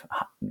kind of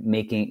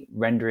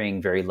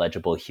rendering very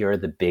legible, here are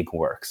the big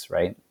works,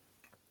 right?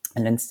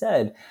 And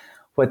instead,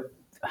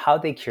 how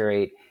they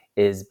curate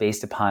is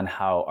based upon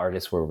how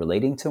artists were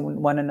relating to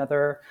one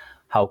another,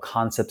 how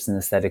concepts and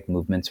aesthetic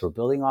movements were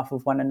building off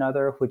of one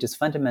another, which is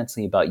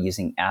fundamentally about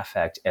using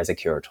affect as a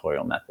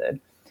curatorial method.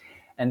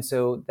 And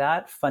so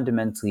that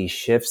fundamentally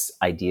shifts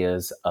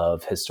ideas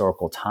of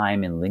historical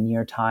time and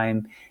linear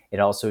time. It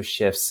also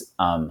shifts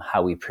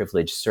how we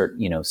privilege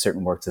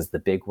certain works as the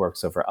big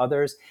works over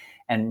others.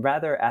 And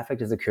rather,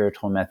 affect as a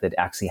curatorial method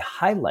actually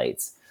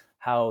highlights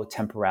how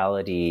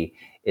temporality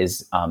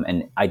is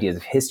and ideas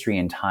of history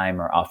and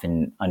time are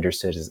often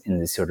understood as in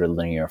these sort of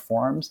linear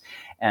forms,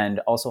 and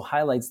also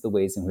highlights the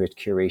ways in which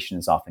curation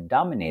is often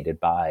dominated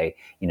by,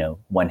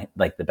 one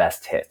like the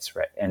best hits,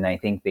 right? And I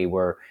think they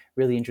were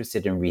really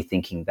interested in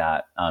rethinking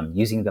that,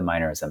 using the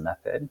minor as a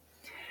method.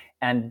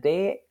 And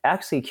they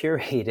actually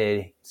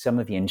curated some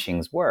of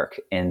Yanqing's work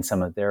in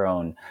some of their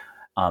own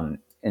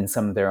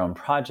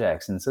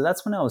projects. And so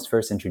that's when I was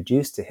first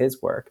introduced to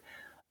his work.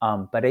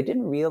 But I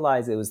didn't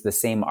realize it was the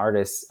same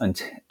artist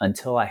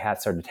until I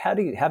had started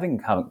having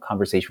a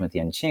conversation with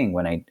Yanqing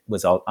when I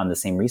was on the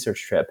same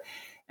research trip.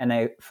 And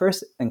I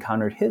first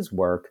encountered his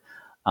work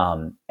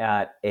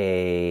at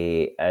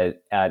a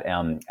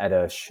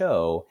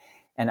show,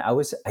 and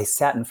I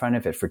sat in front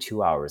of it for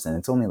 2 hours, and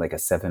it's only like a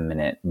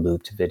 7-minute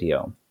looped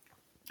video.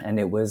 And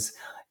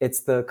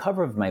it's the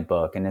cover of my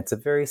book, and it's a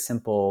very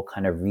simple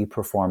kind of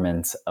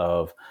reperformance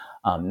of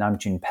Nam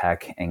June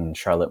Paik and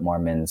Charlotte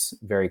Moorman's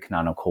very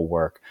canonical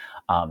work.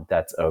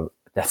 That's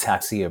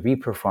actually a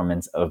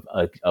reperformance of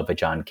a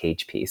John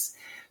Cage piece.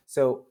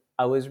 So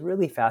I was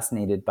really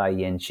fascinated by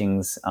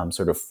Yanqing's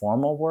sort of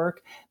formal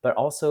work, but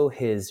also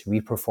his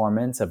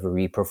reperformance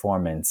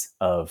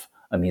of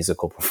a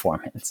musical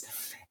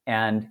performance.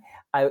 And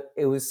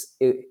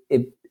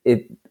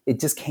it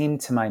just came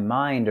to my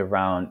mind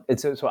around it.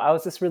 So I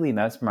was just really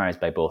mesmerized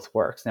by both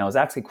works. And I was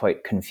actually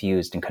quite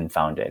confused and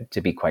confounded,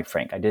 to be quite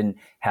frank. I didn't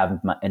have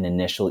an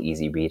initial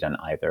easy read on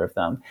either of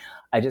them.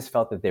 I just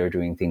felt that they were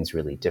doing things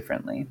really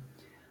differently.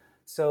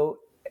 So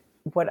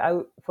what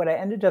I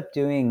ended up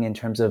doing in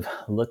terms of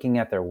looking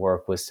at their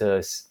work was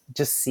to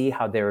just see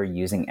how they were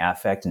using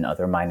affect and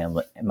other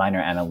minor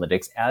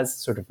analytics as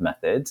sort of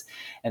methods.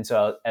 And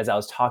so as I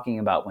was talking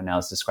about when I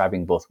was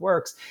describing both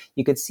works,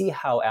 you could see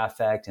how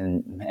affect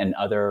and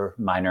other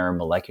minor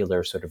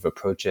molecular sort of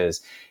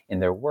approaches in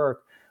their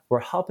work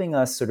were helping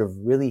us sort of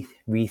really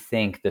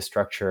rethink the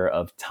structure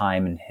of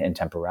time and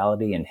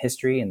temporality and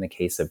history in the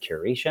case of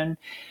curation.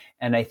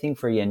 And I think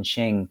for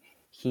Yanqing,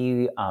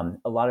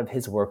 a lot of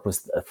his work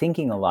was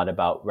thinking a lot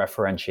about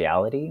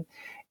referentiality,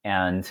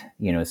 and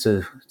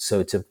so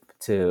to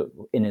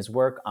in his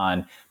work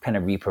on kind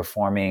of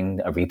reperforming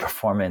a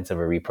reperformance of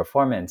a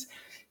reperformance,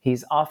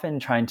 he's often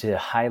trying to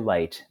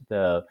highlight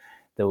the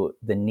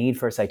need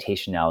for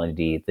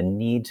citationality, the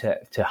need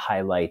to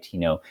highlight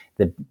and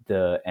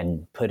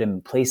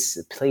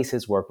place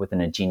his work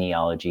within a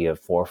genealogy of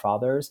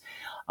forefathers,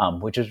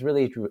 which is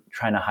really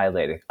trying to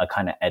highlight a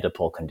kind of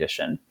Oedipal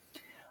condition.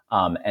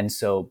 And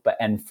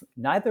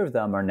neither of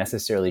them are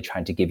necessarily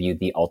trying to give you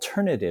the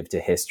alternative to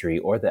history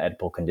or the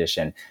Oedipal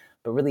condition,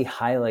 but really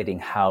highlighting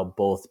how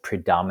both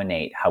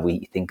predominate how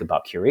we think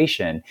about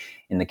curation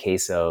in the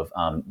case of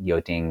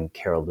Yoding,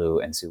 Carol Liu,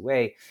 and Zhu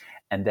Wei,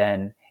 and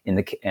then in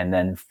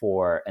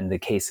the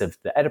case of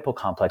the Oedipal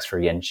complex for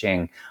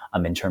Yanqing,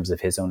 in terms of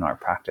his own art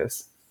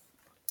practice.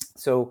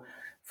 So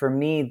for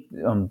me,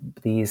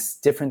 these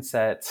different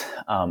sets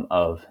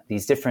of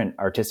these different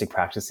artistic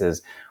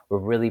practices were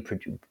really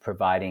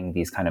providing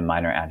these kind of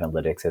minor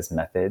analytics as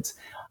methods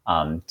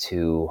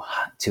to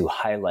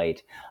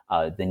highlight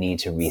the need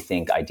to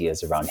rethink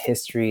ideas around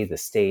history, the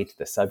state,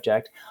 the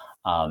subject,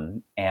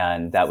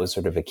 and that was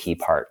sort of a key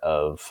part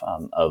of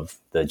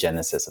the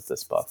genesis of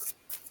this book.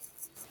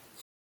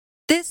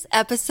 This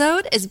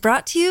episode is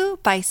brought to you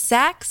by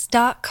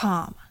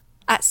Saks.com.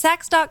 At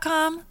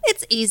Saks.com,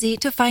 it's easy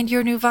to find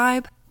your new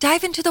vibe.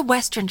 Dive into the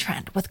Western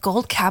trend with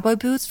gold cowboy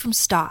boots from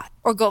Stott,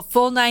 or go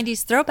full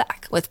 90s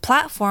throwback with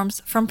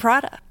platforms from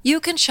Prada.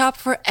 You can shop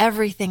for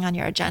everything on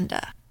your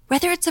agenda,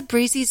 whether it's a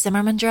breezy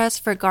Zimmermann dress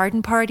for a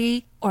garden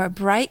party or a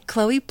bright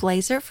Chloe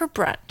blazer for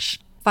brunch.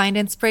 Find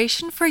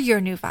inspiration for your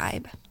new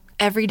vibe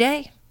every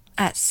day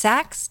at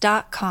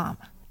Saks.com.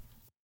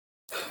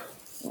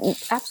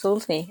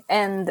 Absolutely.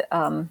 And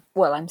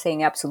well, I'm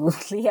saying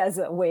absolutely as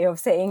a way of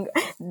saying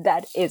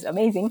that is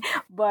amazing.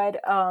 But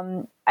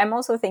I'm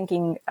also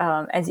thinking,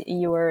 as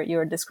you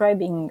were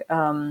describing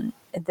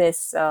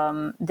this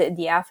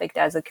the affect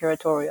as a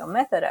curatorial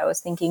method, I was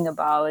thinking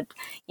about,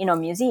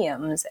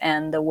 museums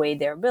and the way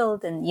they're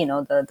built, and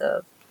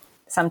the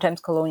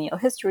sometimes colonial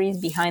histories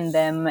behind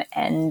them,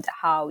 and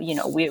how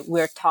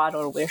we're taught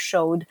or we're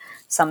showed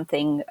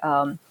something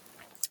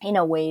in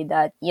a way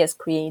that, yes,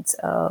 creates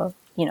a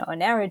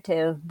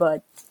narrative,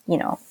 but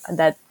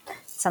that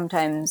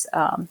sometimes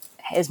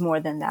is more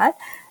than that.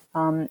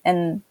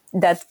 And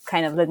that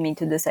kind of led me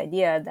to this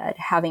idea that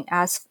having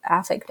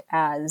affect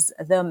as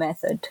the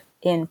method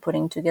in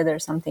putting together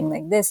something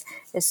like this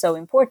is so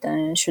important,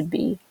 and should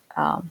be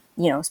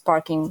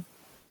sparking,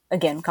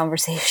 again,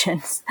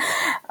 conversations.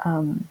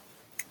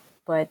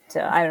 But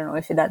I don't know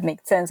if that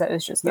makes sense. I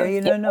was just no,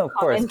 of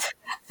course.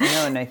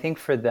 And I think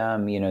for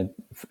them,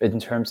 in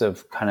terms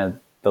of kind of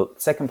the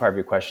second part of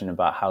your question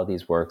about how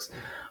these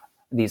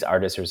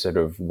artists are sort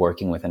of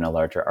working within a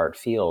larger art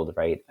field,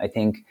 right? I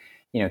think,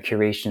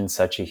 curation is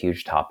such a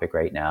huge topic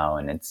right now,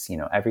 and it's,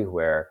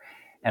 everywhere.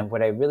 And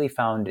what I really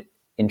found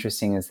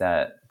interesting is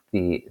that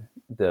the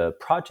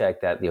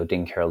project that Liu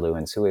Ding, Carol Liu,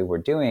 and Sui were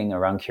doing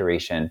around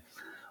curation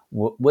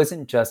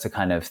wasn't just a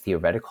kind of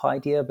theoretical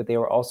idea, but they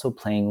were also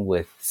playing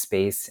with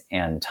space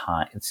and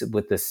time,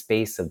 with the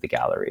space of the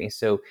gallery.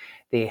 So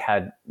they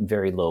had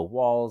very low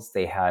walls.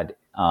 They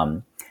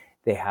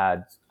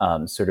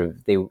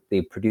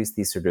produced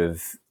these sort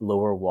of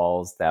lower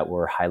walls that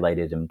were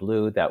highlighted in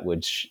blue that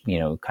would,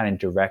 kind of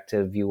direct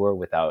a viewer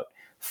without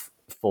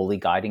fully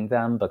guiding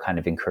them, but kind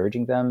of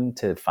encouraging them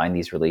to find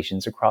these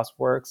relations across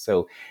works.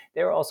 So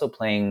they were also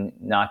playing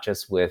not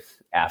just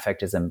with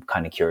affect as a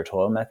kind of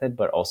curatorial method,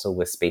 but also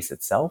with space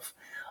itself,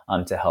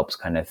 to help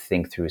kind of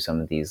think through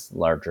some of these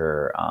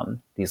larger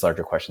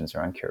questions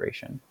around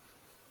curation.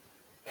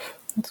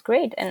 That's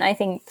great. And I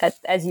think that,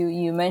 as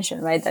you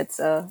mentioned, right, that's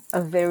a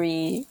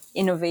very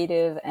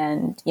innovative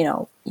and,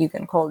 you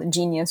can call it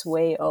genius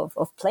way of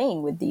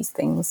playing with these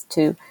things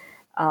to,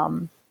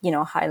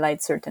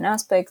 highlight certain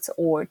aspects,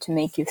 or to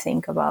make you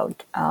think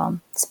about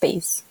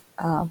space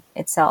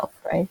itself,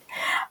 right?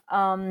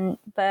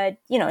 But,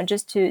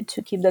 just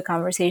to keep the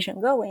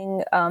conversation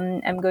going,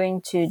 I'm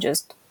going to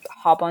just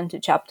hop on to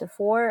chapter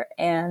 4,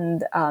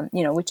 and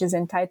which is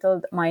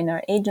entitled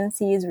Minor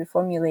Agencies: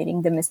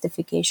 Reformulating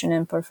Demystification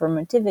and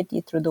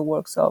Performativity Through the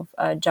Works of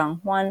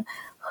Zhang Huan,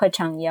 He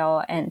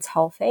Changyao, and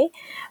Cao Fei.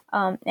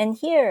 And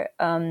here,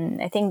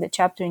 I think the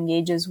chapter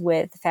engages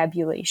with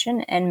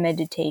fabulation and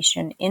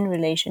meditation in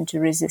relation to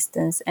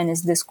resistance and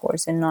its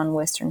discourse in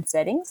non-Western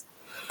settings.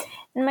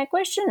 And my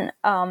question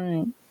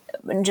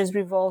just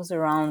revolves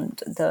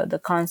around the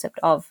concept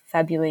of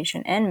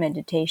fabulation and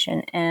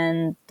meditation,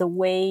 and the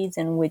ways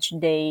in which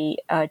they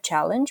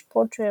challenge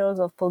portrayals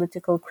of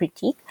political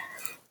critique.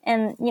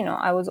 And,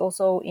 I was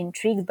also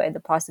intrigued by the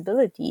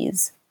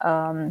possibilities,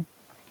 the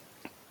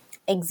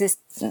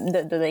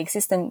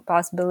existing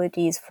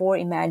possibilities for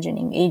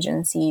imagining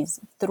agencies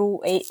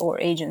through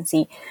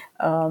agency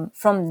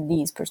from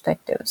these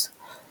perspectives.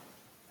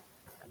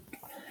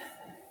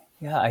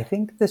 Yeah, I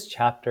think this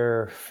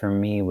chapter for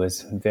me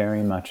was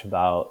very much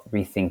about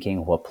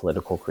rethinking what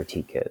political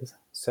critique is.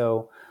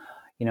 So,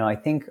 I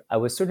think I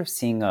was sort of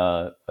seeing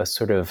a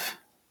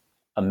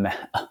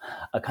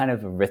kind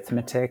of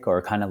arithmetic or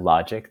a kind of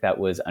logic that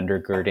was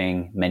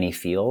undergirding many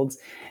fields,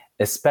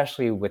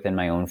 especially within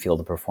my own field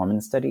of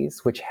performance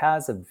studies, which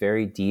has a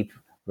very deep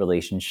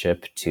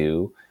relationship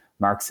to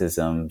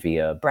Marxism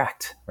via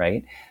Brecht,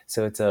 right?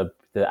 So it's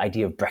the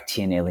idea of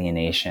Brechtian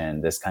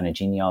alienation, this kind of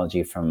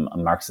genealogy from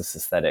Marxist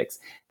aesthetics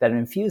that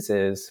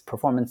infuses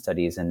performance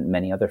studies and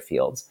many other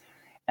fields.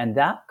 And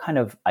that kind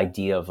of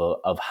idea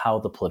of how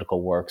the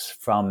political works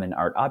from an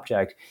art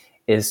object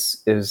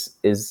is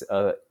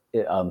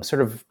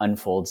sort of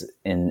unfolds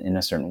in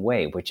a certain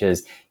way, which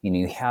is,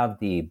 you have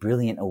the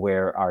brilliant,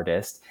 aware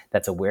artist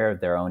that's aware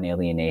of their own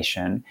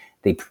alienation.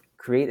 They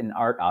create an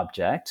art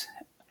object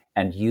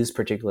and use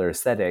particular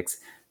aesthetics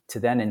to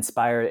then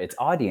inspire its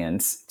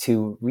audience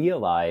to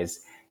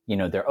realize,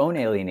 their own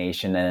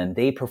alienation, and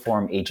they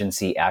perform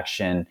agency,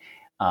 action,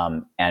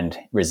 and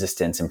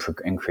resistance,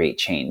 and create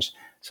change.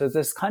 So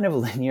this kind of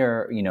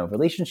linear,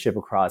 relationship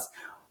across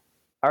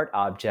art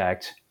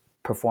object,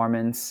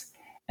 performance,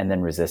 and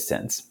then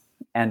resistance.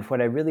 And what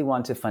I really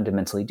want to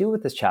fundamentally do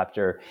with this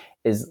chapter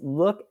is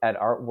look at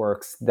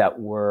artworks that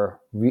were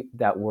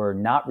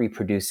not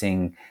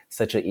reproducing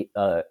such a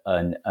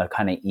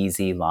kind of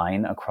easy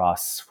line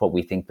across what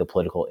we think the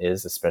political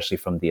is, especially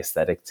from the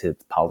aesthetic to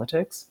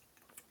politics.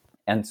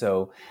 And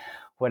so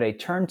what I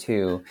turn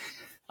to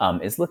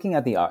is looking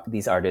at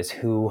these artists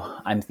who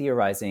I'm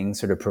theorizing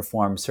sort of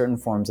perform certain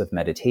forms of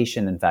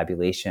meditation and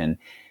fabulation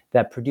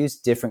that produce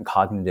different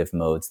cognitive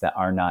modes that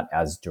are not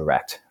as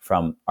direct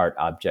from art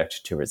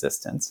object to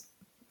resistance,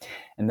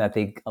 and that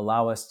they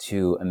allow us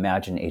to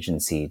imagine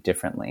agency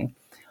differently.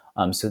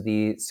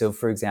 So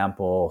for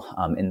example,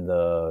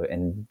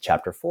 in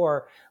chapter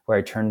 4, where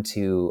I turn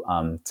to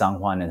Zhang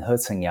Huan and He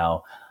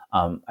Changyao,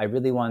 I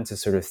really wanted to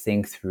sort of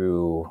think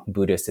through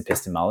Buddhist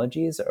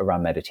epistemologies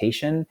around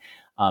meditation,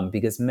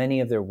 because many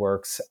of their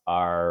works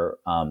are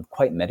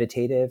quite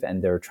meditative,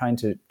 and they're trying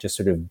to just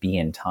sort of be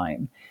in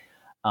time.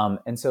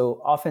 And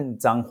so often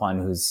Zhang Huan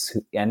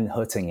and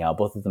He Tsingyao,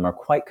 both of them are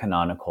quite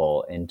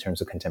canonical in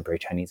terms of contemporary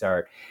Chinese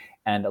art.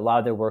 And a lot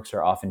of their works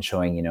are often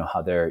showing,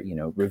 how they're,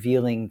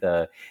 revealing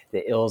the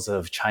ills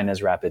of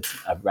China's rapid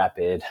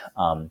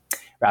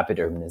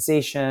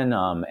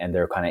urbanization and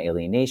their kind of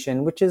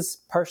alienation, which is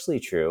partially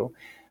true.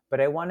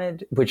 But I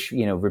wanted, which,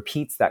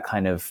 repeats that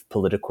kind of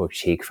political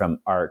critique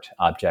from art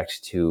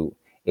object to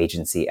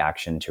agency,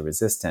 action to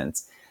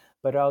resistance.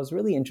 But I was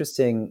really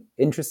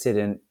interested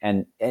in,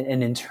 and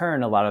in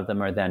turn, a lot of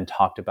them are then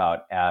talked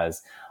about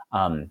as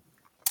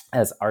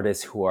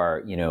artists who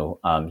are,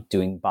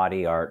 doing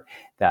body art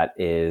that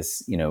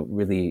is,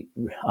 really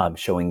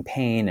showing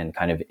pain and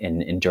kind of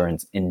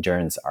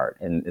endurance art,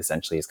 and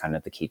essentially is kind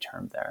of the key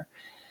term there.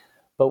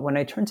 But when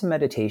I turned to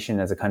meditation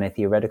as a kind of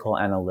theoretical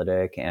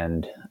analytic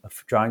and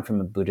drawing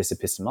from Buddhist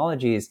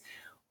epistemologies,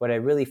 what I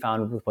really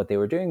found with what they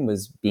were doing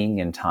was being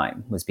in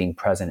time, was being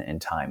present in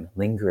time,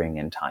 lingering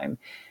in time.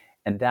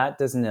 And that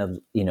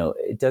doesn't,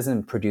 it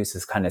doesn't produce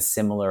this kind of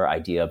similar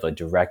idea of a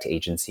direct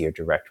agency or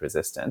direct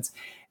resistance.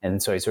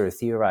 And so I sort of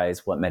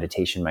theorized what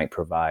meditation might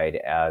provide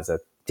as a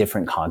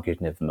different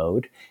cognitive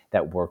mode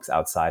that works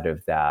outside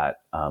of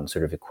that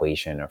sort of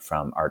equation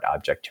from art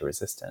object to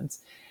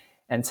resistance.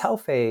 And Cao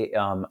Fei,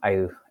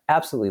 I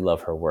absolutely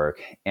love her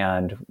work.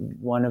 And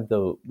one of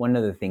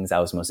the things I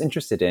was most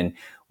interested in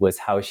was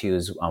how she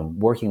was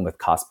working with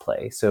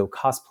cosplay. So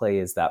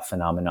cosplay is that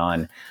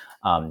phenomenon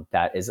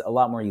that is a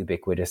lot more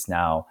ubiquitous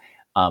now.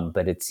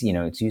 But it's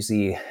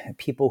usually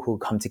people who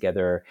come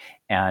together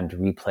and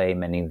replay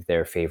many of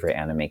their favorite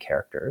anime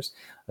characters,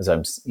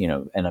 as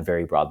in a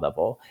very broad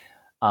level.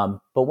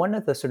 But one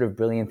of the sort of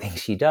brilliant things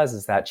she does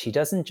is that she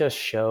doesn't just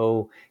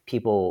show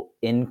people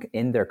in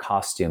their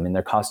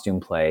costume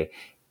play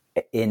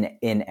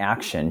in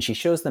action. She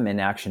shows them in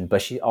action,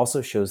 but she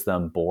also shows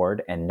them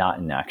bored and not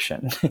in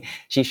action.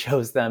 She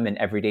shows them in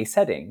everyday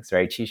settings,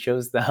 right? She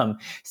shows them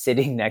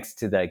sitting next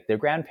to their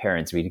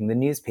grandparents reading the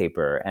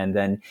newspaper. And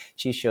then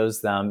she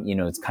shows them,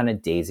 it's kind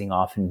of dazing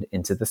off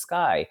into the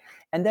sky.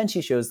 And then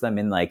she shows them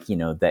in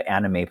the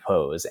anime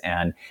pose.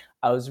 And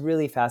I was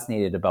really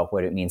fascinated about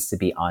what it means to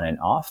be on and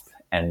off.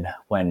 And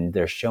when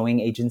they're showing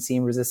agency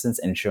and resistance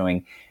and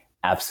showing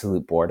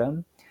absolute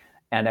boredom.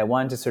 And I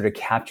wanted to sort of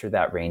capture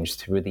that range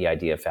through the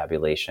idea of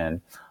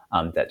fabulation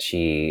that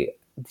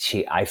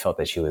I felt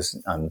that she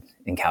was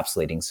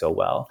encapsulating so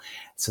well,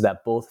 so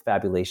that both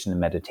fabulation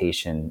and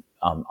meditation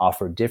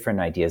offer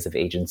different ideas of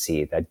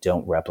agency that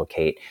don't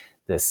replicate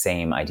the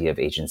same idea of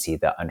agency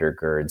that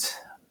undergirds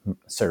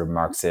sort of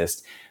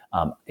Marxist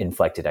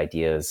inflected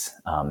ideas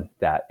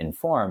that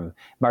inform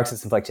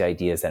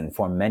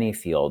many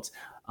fields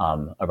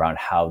around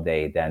how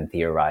they then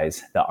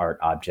theorize the art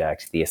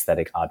object, the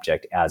aesthetic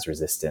object as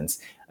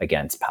resistance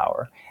against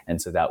power.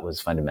 And so that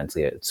was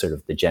fundamentally sort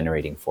of the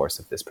generating force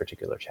of this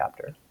particular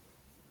chapter.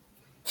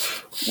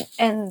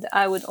 And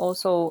I would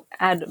also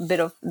add a bit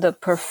of the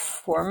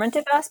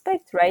performative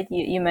aspect, right?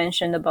 You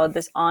mentioned about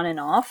this on and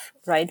off,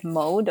 right,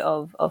 mode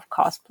of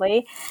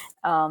cosplay.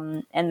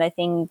 And I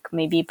think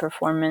maybe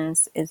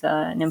performance is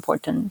an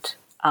important,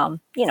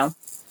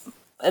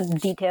 a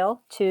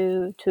detail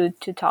to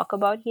talk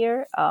about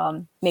here,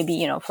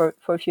 maybe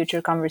for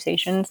future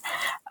conversations,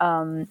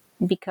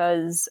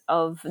 because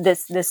of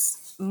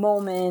this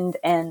moment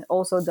and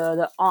also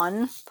the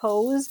on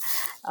pose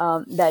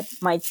that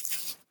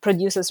might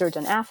produce a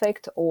certain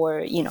affect,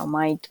 or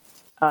might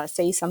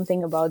say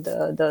something about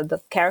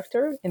the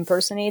character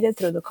impersonated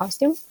through the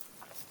costume.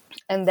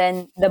 And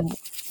then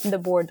the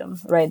boredom,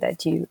 right,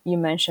 that you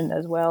mentioned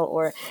as well,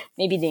 or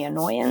maybe the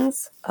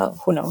annoyance,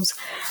 who knows,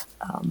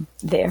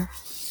 there.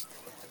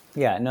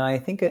 Yeah, no, I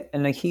think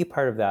and a key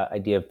part of that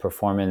idea of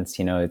performance,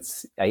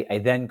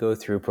 I then go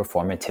through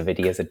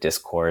performativity as a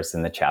discourse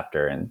in the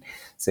chapter. And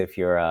so if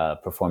you're a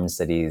performance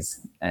studies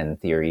and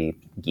theory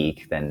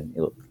geek, then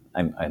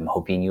I'm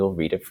hoping you'll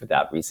read it for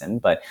that reason.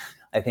 But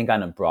I think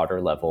on a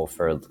broader level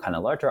for kind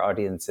of larger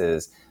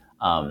audiences,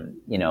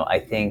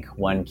 I think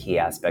one key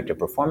aspect of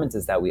performance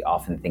is that we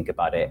often think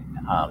about it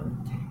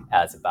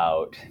as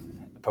about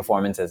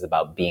performance as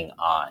about being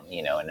on,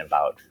 and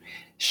about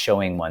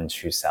showing one's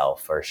true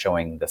self or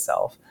showing the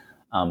self.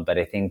 But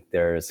I think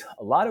there's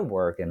a lot of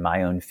work in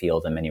my own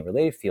field and many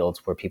related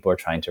fields where people are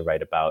trying to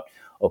write about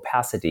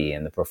opacity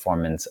and the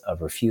performance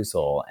of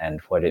refusal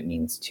and what it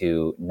means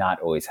to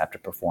not always have to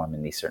perform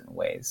in these certain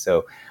ways.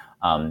 So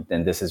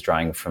then this is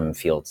drawing from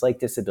fields like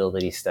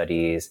disability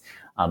studies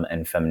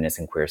and feminist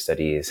and queer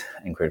studies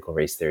and critical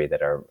race theory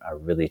that are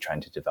really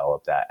trying to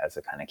develop that as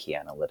a kind of key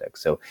analytic.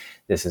 So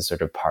this is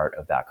sort of part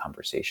of that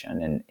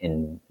conversation, and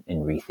in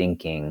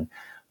rethinking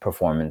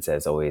performance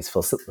as always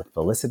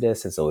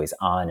felicitous, as always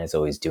on, as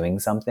always doing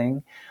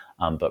something,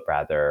 but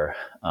rather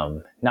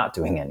not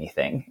doing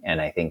anything.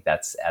 And I think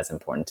that's as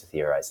important to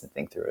theorize and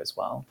think through as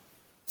well.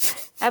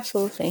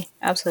 Absolutely.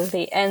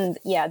 And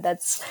yeah,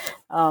 that's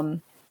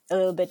a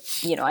little bit,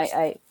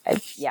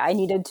 I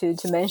needed to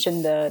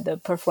mention the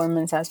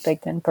performance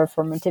aspect and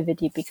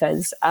performativity,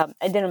 because I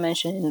didn't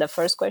mention in the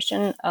first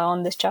question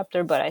on this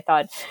chapter, but I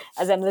thought,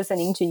 as I'm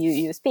listening to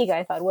you speak,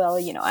 I thought, well,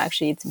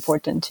 actually it's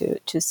important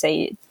to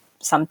say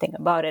something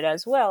about it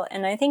as well.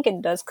 And I think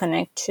it does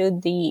connect to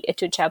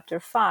chapter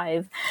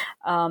 5,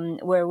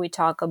 where we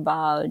talk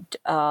about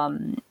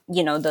the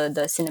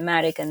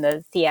cinematic and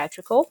the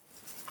theatrical.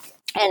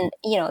 And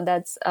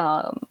that's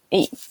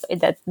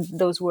that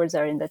those words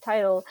are in the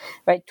title,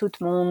 right? Tout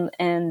Monde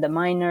and the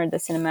Miner, the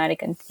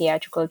cinematic and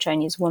theatrical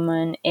Chinese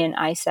woman, in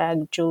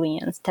Isaac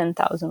Julien's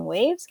 10,000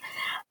 Waves.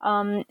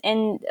 Here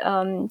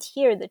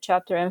the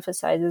chapter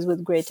emphasizes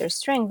with greater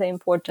strength the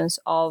importance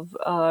of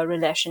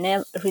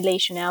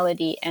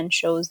relationality, and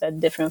shows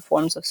that different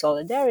forms of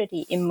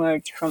solidarity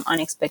emerge from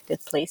unexpected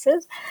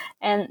places,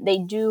 and they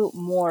do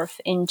morph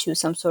into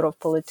some sort of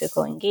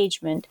political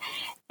engagement.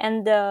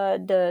 And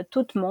the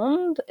tout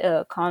monde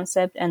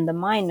concept and the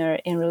miner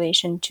in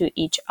relation to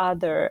each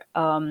other,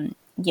 I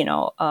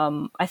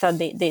thought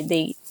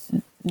they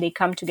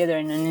come together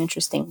in an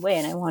interesting way,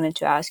 and I wanted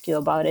to ask you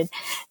about it,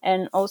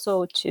 and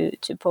also to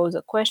pose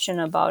a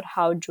question about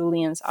how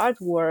Julien's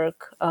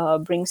artwork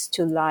brings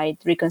to light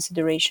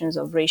reconsiderations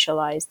of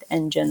racialized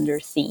and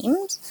gender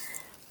themes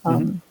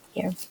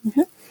here.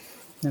 Mm-hmm.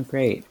 Oh,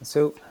 great.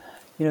 So,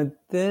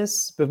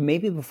 this, but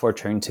maybe before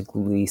turning to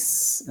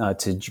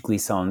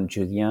Glissant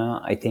Julien,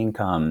 I think,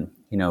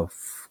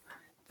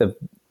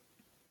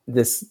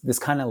 this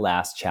kind of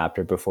last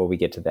chapter before we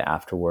get to the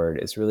afterword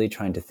is really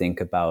trying to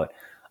think about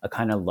a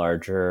kind of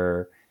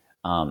larger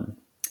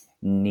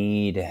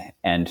need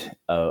and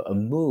a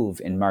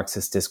move in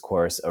Marxist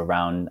discourse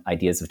around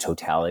ideas of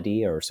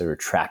totality, or sort of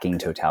tracking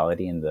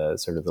totality in the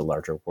sort of the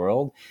larger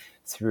world,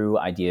 through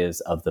ideas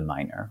of the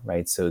miner,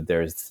 right? So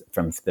there's,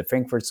 from the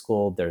Frankfurt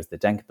School, there's the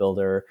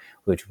Denkbilder,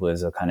 which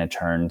was a kind of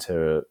turn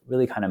to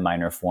really kind of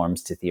minor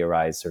forms to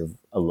theorize sort of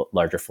a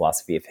larger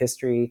philosophy of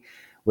history,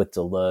 with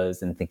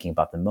Deleuze and thinking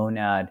about the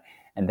monad.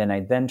 And then I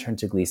turned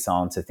to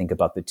Glissant to think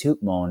about the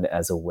tout monde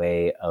as a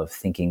way of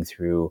thinking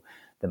through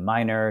the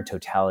miner,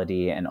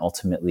 totality, and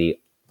ultimately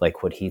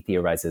like what he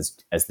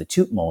theorizes as the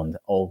tout monde,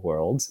 all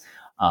worlds,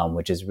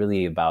 which is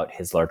really about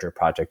his larger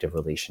project of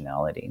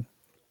relationality,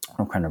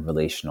 or kind of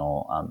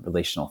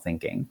relational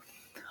thinking.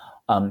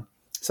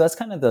 So that's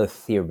kind of the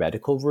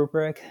theoretical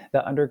rubric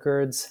that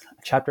undergirds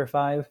chapter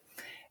 5.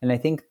 And I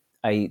think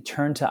I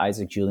turned to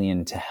Isaac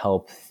Julien to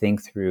help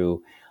think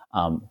through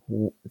how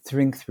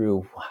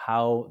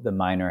the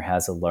miner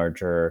has a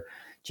larger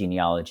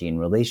genealogy in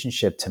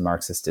relationship to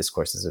Marxist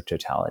discourses of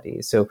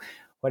totality. So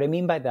what I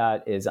mean by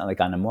that is, like,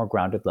 on a more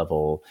grounded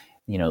level,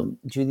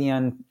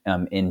 Julien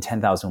in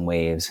 10,000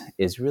 Waves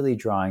is really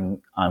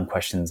drawing on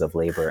questions of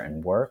labor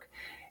and work.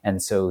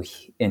 And so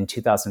in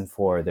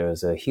 2004, there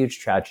was a huge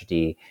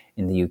tragedy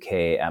in the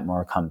UK at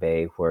Morecambe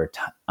Bay, where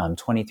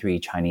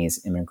 23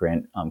 Chinese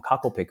immigrant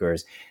cockle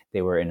pickers,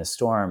 they were in a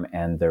storm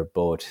and their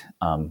boat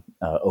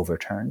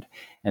overturned.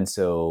 And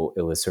so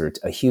it was sort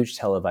of a huge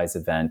televised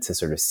event to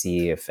sort of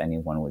see if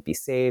anyone would be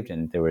saved.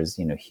 And there was,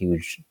 a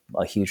huge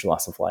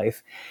loss of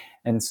life.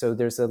 And so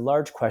there's a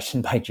large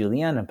question by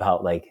Julien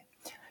about, like,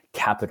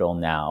 capital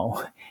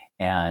now,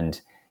 and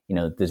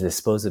the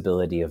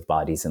disposability of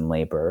bodies and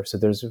labor. So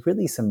there's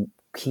really some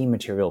key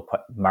material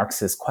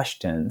Marxist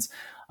questions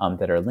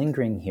that are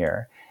lingering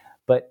here.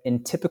 But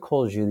in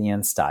typical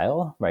Julien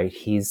style, right,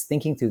 he's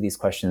thinking through these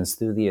questions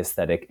through the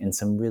aesthetic in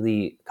some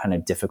really kind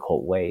of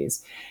difficult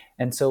ways.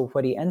 And so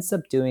what he ends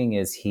up doing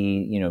is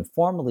he,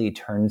 formally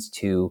turns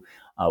to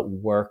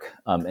work,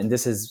 and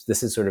this has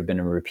sort of been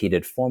a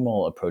repeated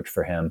formal approach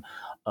for him,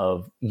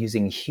 of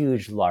using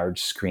huge,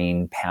 large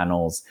screen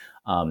panels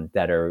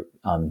that are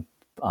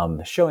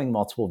showing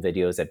multiple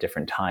videos at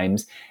different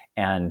times.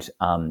 And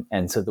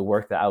so the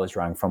work that I was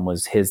drawing from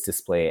was his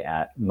display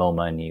at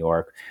MoMA in New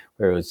York,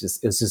 where it was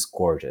just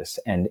gorgeous.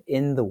 And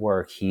in the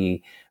work,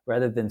 he,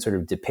 rather than sort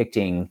of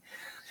depicting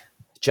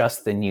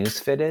just the news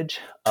footage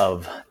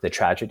of the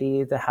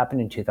tragedy that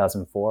happened in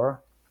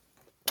 2004,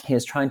 he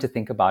is trying to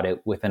think about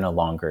it within a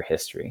longer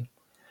history.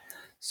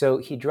 So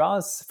he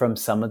draws from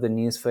some of the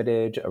news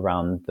footage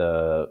around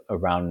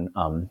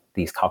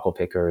these cockle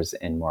pickers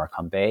in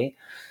Morecambe Bay,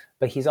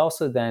 but he's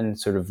also then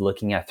sort of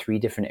looking at 3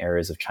 different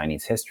eras of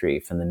Chinese history,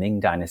 from the Ming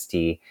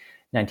Dynasty,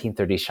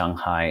 1930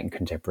 Shanghai, and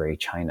contemporary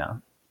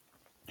China.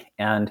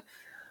 And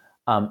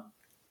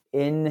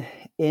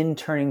in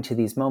turning to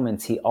these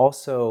moments, he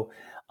also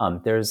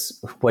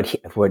there's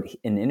what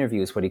in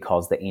interviews what he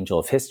calls the angel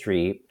of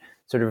history,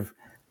 sort of.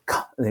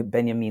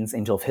 Benjamin's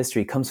angel of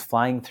history comes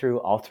flying through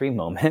all 3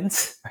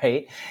 moments,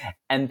 right?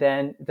 And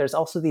then there's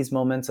also these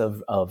moments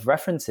of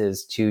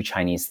references to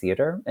Chinese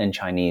theater and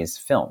Chinese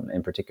film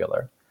in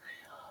particular.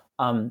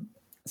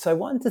 So I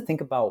wanted to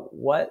think about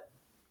what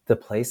the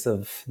place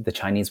of the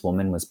Chinese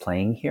woman was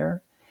playing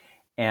here.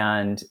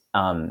 And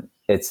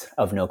it's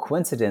of no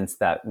coincidence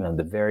that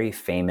the very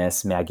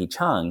famous Maggie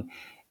Cheung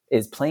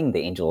is playing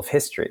the angel of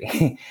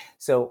history.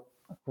 So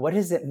what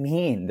does it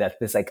mean that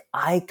this, like,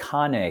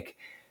 iconic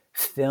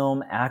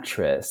film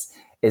actress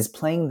is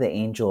playing the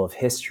angel of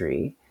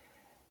history.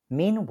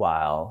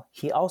 Meanwhile,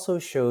 he also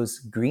shows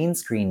green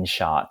screen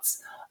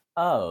shots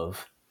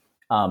of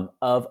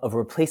a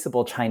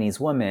replaceable Chinese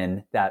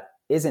woman that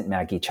isn't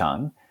Maggie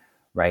Cheung,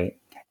 right?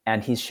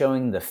 And he's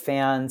showing the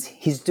fans.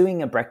 He's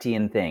doing a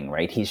Brechtian thing,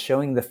 right? He's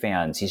showing the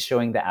fans. He's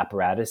showing the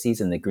apparatuses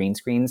and the green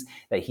screens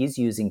that he's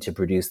using to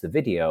produce the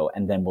video,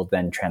 and then will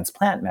then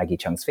transplant Maggie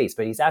Cheung's face.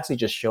 But he's actually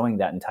just showing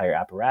that entire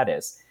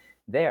apparatus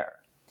there.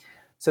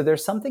 So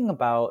there's something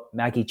about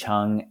Maggie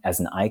Cheung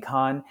as an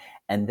icon,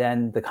 and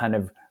then the kind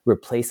of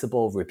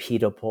replaceable,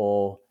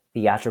 repeatable,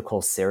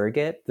 theatrical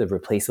surrogate, the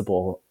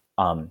replaceable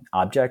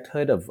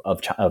objecthood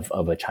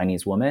of a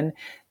Chinese woman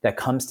that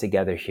comes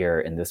together here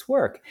in this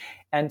work.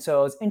 And so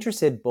I was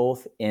interested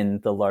both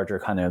in the larger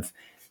kind of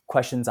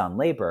questions on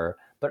labor,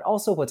 but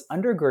also what's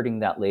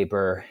undergirding that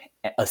labor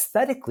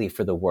aesthetically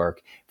for the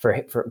work.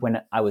 For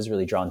when I was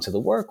really drawn to the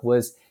work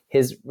was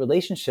his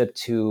relationship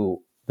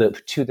to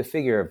the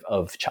figure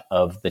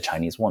of the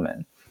Chinese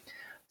woman.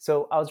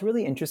 So I was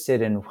really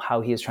interested in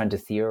how he is trying to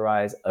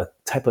theorize a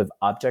type of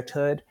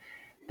objecthood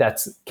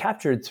that's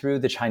captured through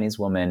the Chinese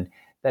woman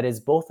that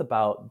is both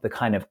about the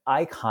kind of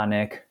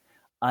iconic,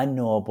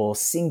 unknowable,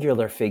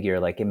 singular figure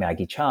like in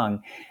Maggie Cheung,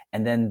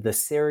 and then the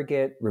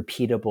surrogate,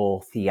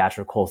 repeatable,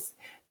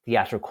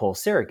 theatrical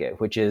surrogate,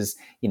 which is,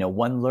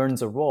 one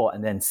learns a role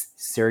and then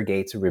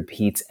surrogates,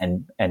 repeats,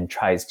 and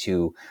tries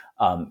to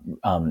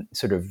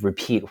sort of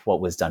repeat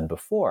what was done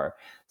before.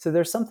 So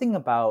there's something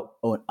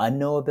about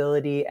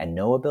unknowability and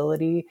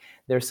knowability.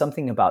 There's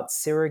something about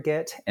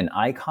surrogate and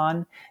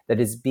icon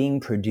that is being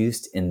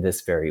produced in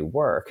this very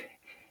work.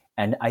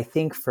 And I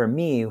think for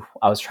me,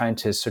 I was trying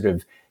to sort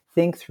of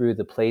think through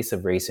the place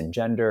of race and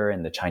gender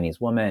and the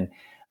Chinese woman,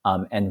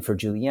 and for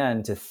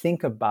Julian to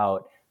think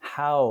about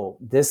how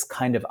this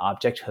kind of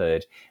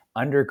objecthood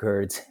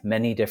undergirds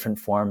many different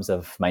forms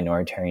of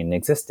minoritarian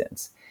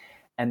existence.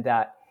 And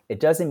that it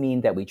doesn't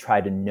mean that we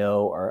try to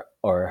know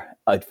or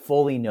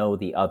fully know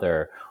the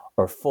other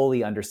or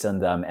fully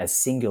understand them as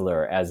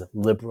singular, as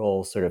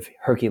liberal, sort of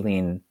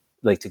Herculean,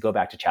 like to go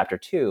back to chapter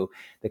 2,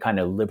 the kind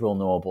of liberal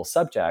knowable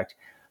subject,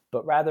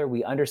 but rather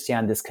we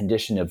understand this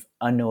condition of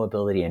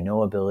unknowability and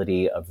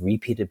knowability, of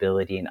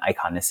repeatability and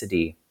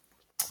iconicity,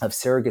 of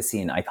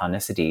surrogacy and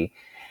iconicity,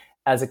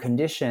 as a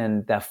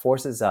condition that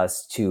forces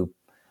us to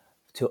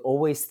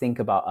always think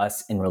about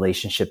us in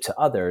relationship to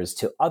others,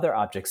 to other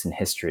objects in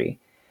history.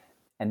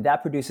 And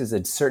that produces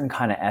a certain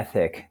kind of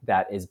ethic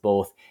that is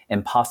both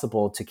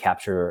impossible to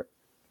capture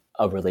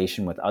a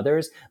relation with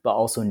others, but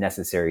also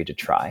necessary to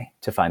try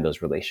to find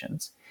those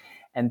relations.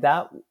 And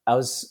I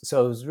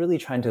was really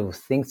trying to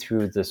think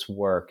through this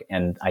work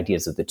and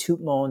ideas of the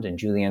Tout-Monde and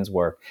Julian's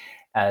work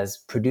as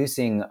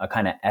producing a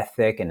kind of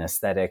ethic and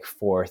aesthetic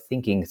for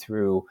thinking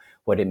through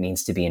what it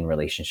means to be in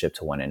relationship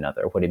to one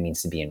another, what it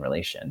means to be in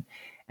relation.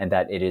 And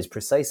that it is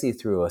precisely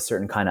through a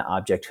certain kind of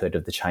objecthood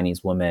of the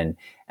Chinese woman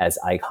as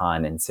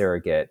icon and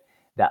surrogate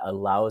that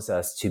allows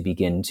us to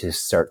begin to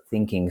start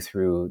thinking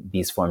through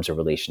these forms of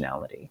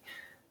relationality.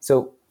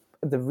 So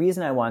the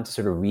reason I want to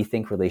sort of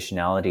rethink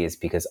relationality is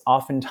because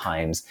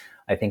oftentimes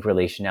I think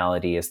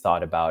relationality is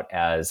thought about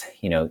as,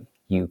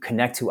 you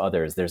connect to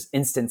others, there's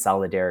instant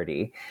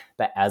solidarity.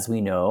 But as we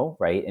know,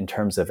 right, in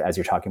terms of, as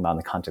you're talking about in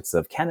the context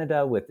of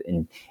Canada with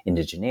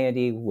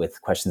indigeneity,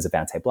 with questions of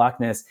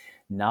anti-Blackness,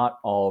 not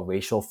all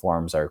racial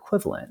forms are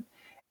equivalent.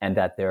 And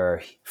that there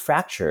are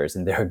fractures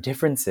and there are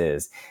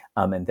differences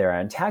and there are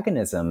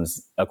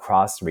antagonisms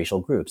across racial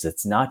groups.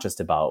 It's not just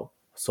about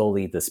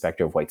solely the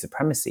specter of white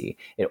supremacy.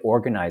 It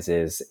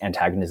organizes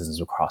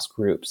antagonisms across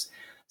groups.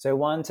 So I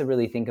wanted to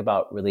really think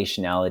about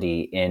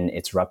relationality in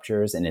its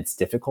ruptures and its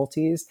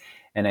difficulties.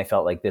 And I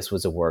felt like this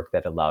was a work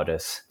that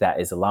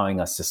is allowing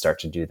us to start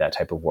to do that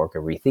type of work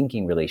of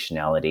rethinking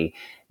relationality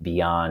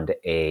beyond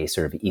a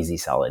sort of easy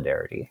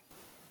solidarity.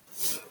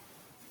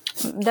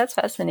 That's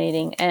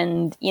fascinating.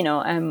 And,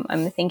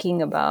 I'm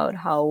thinking about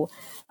how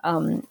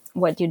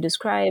what you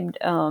described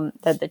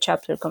that the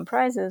chapter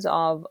comprises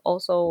of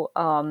also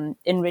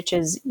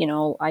enriches,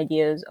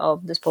 ideas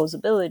of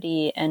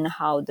disposability and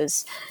how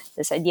this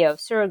idea of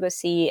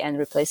surrogacy and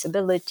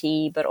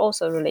replaceability, but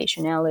also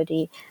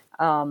relationality,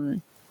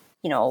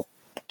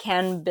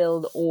 can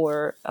build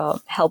or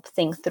help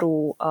think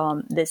through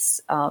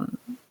this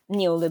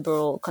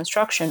neoliberal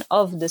construction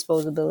of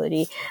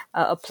disposability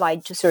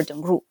applied to certain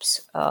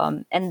groups,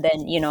 and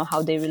then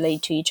how they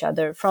relate to each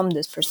other from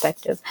this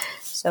perspective.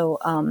 So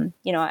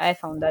I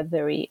found that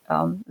very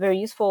very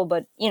useful,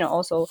 but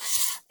also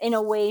in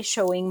a way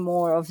showing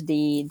more of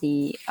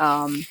the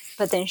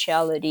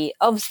potentiality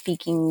of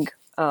speaking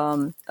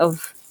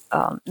of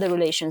the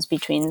relations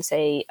between,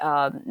 say,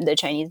 the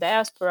Chinese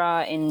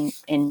diaspora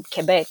in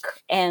Quebec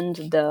and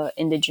the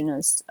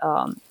indigenous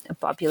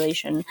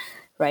population.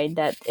 Right,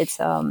 that it's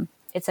an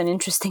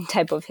interesting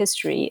type of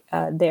history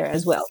there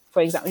as well.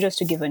 For example, just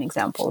to give an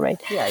example, right?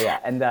 Yeah,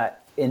 and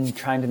that in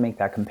trying to make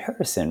that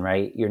comparison,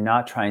 right, you're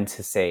not trying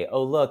to say,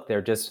 oh, look,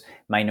 they're just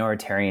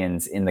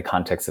minoritarians in the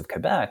context of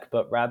Quebec,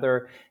 but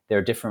rather there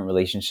are different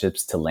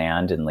relationships to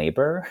land and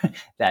labor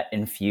that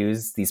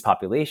infuse these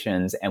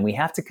populations. And we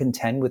have to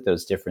contend with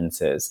those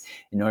differences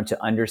in order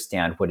to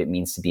understand what it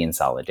means to be in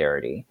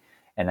solidarity.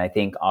 And I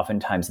think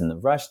oftentimes in the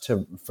rush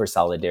for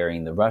solidarity,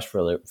 in the rush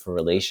for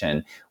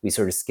relation, we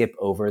sort of skip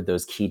over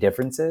those key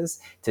differences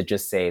to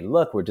just say,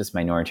 look, we're just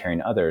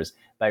minoritarian others.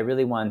 But I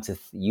really wanted to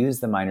use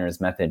the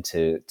minorist method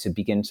to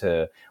begin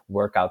to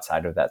work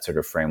outside of that sort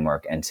of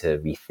framework and to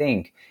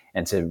rethink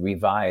and to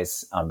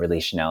revise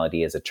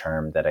relationality as a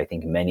term that I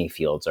think many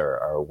fields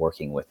are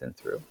working with and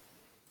through.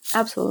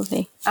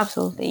 Absolutely.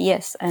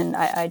 Yes. And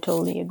I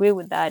totally agree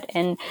with that.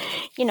 And,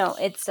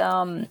 it's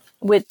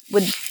with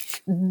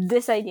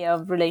this idea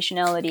of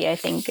relationality, I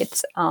think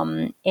it's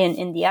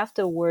in the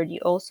afterword, you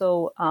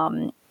also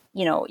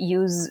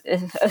use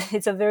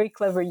it's a very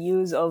clever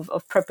use of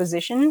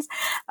prepositions,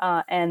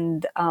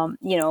 and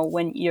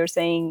when you're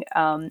saying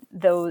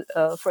those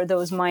for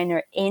those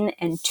minor in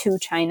and to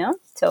China.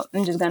 So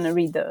I'm just going to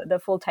read the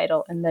full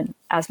title and then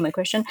ask my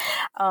question.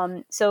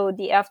 So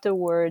the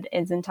afterword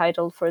is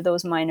entitled "For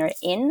Those Minor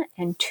in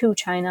and to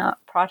China,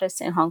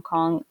 Protests in Hong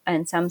Kong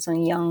and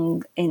Samsung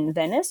Young in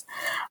Venice."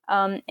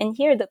 And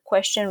here the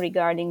question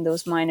regarding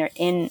those minor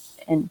in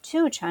and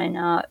to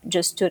China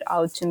just stood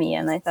out to me,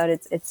 and I thought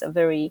it's a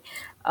very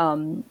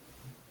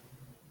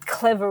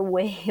clever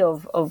way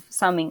of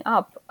summing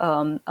up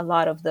a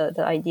lot of the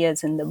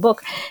ideas in the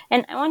book.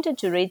 And I wanted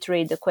to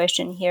reiterate the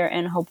question here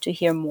and hope to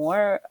hear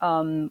more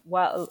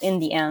while in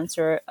the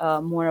answer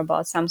more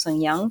about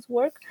Samsung Young's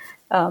work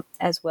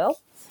as well.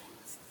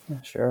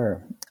 Yeah,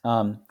 sure.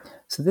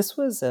 So this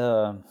was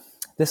the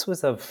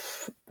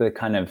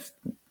kind of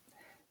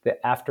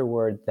the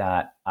afterword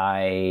that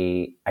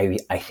I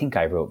think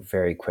I wrote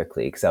very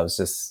quickly,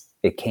 because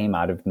it came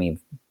out of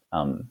me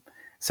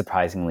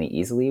surprisingly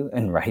easily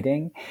in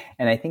writing.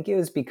 And I think it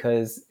was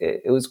because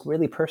it was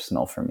really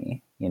personal for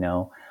me.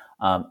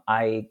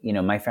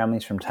 My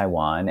family's from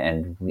Taiwan,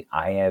 and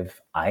I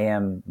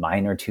am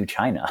minor to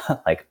China.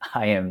 Like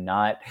I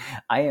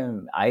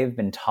have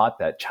been taught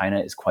that China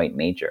is quite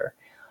major.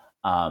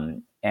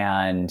 And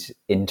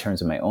in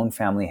terms of my own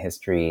family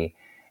history,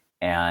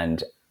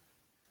 and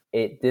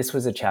this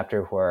was a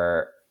chapter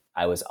where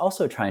I was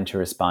also trying to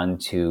respond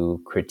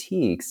to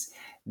critiques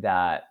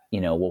that,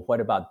 well, what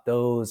about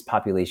those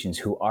populations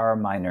who are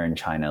minor in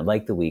China,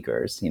 like the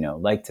Uyghurs,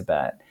 like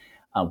Tibet?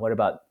 What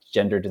about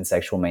gendered and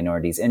sexual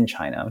minorities in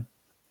China?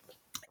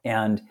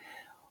 And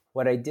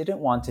what I didn't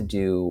want to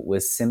do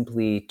was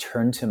simply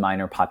turn to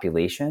minor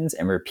populations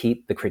and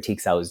repeat the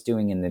critiques I was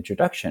doing in the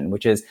introduction,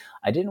 which is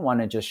I didn't want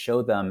to just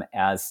show them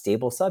as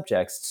stable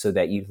subjects so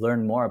that you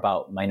learn more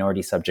about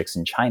minority subjects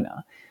in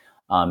China.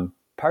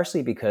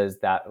 Partially because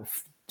that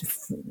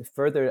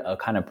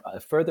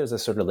furthers a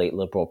sort of late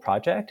liberal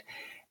project,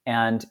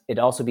 and it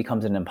also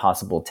becomes an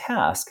impossible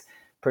task.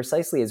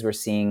 Precisely as we're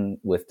seeing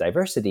with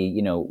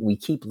diversity, we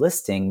keep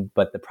listing,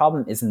 but the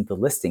problem isn't the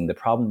listing. The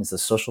problem is the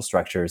social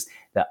structures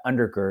that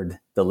undergird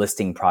the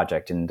listing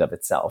project in and of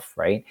itself,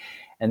 right?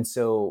 And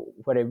so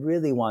what I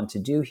really want to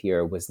do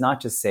here was not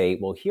just say,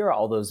 well, here are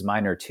all those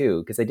minor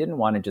too, because I didn't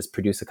want to just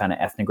produce a kind of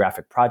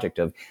ethnographic project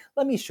of,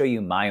 let me show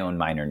you my own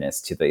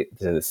minorness to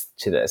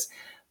this.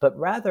 But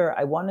rather,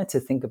 I wanted to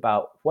think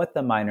about what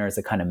the minor is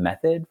a kind of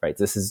method, right?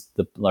 This is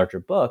the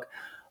larger book,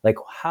 like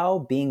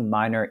how being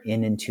minor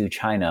in and to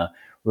China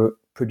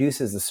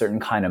produces a certain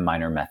kind of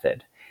minor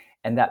method.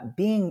 And that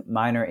being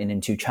minor in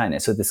and to China,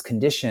 so this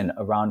condition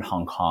around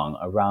Hong Kong,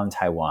 around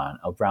Taiwan,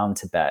 around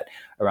Tibet,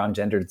 around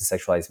gendered and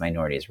sexualized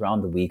minorities,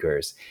 around the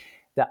Uyghurs,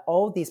 that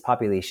all of these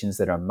populations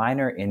that are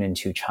minor in and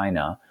to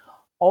China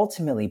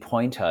ultimately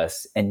point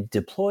us and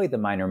deploy the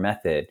minor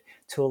method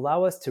to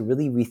allow us to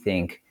really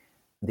rethink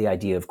the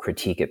idea of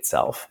critique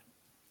itself.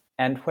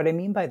 And what I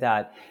mean by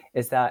that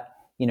is that,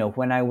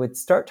 when I would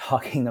start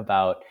talking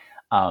about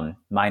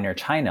minor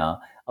China,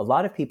 a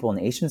lot of people in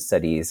Asian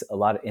studies, a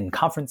lot in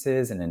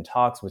conferences and in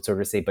talks would sort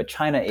of say, but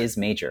China is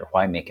major,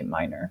 why make it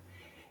minor?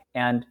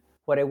 And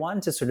what I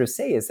wanted to sort of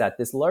say is that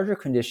this larger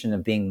condition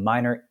of being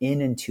minor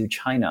in and to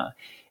China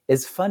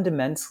is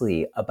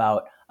fundamentally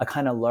about a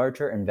kind of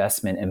larger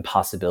investment in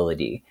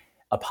possibility,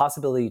 a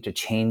possibility to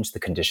change the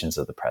conditions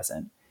of the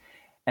present.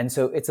 And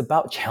so it's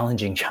about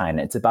challenging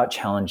China. It's about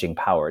challenging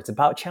power. It's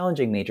about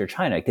challenging major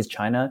China, because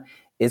China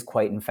is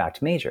quite, in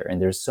fact, major.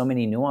 And there's so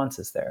many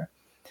nuances there.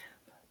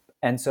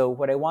 And so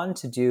what I wanted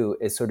to do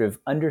is sort of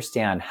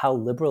understand how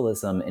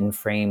liberalism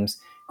inframes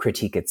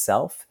critique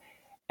itself,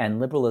 and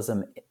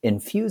liberalism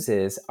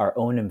infuses our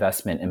own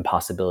investment in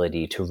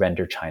possibility to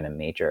render China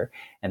major.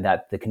 And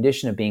that the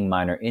condition of being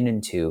minor in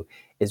and to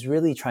is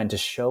really trying to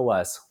show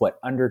us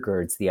what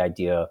undergirds the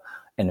idea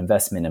and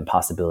investment in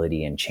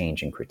possibility and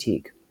change and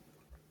critique.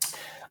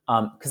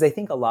 Because I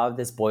think a lot of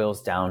this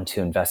boils down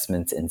to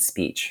investments in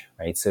speech,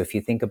 right? So if you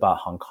think about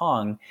Hong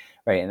Kong,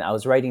 right, and I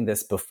was writing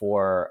this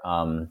before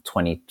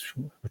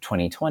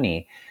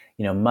 2020,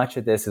 much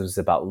of this was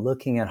about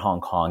looking at Hong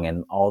Kong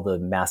and all the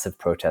massive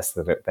protests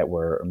that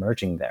were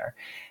emerging there.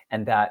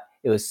 And that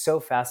it was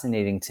so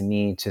fascinating to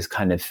me to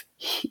kind of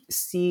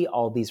see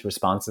all these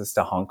responses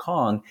to Hong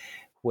Kong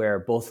where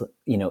both,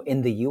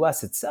 in the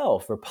US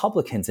itself,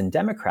 Republicans and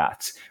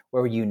Democrats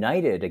were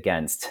united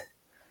against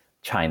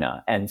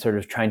China and sort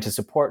of trying to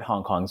support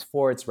Hong Kong's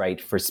for its right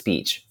for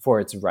speech, for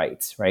its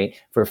rights, right,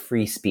 for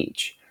free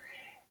speech.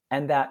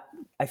 And that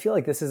I feel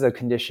like this is a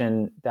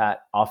condition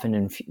that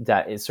often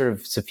that is sort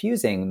of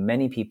suffusing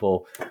many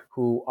people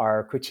who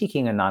are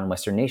critiquing a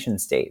non-Western nation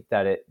state,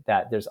 that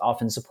there's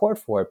often support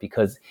for it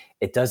because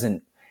it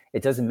doesn't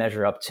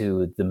measure up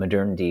to the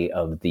modernity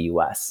of the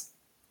US.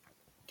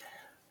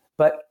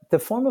 But the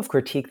form of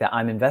critique that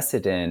I'm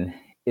invested in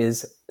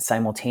is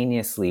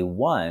simultaneously,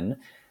 one,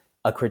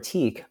 a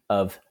critique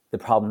of the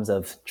problems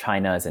of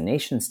China as a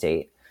nation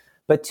state,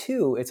 but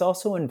two, it's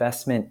also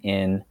investment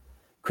in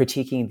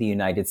critiquing the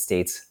United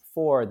States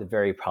for the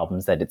very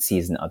problems that it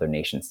sees in other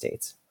nation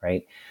states,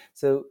 right?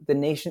 So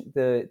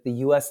the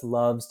U.S.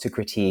 loves to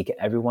critique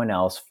everyone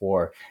else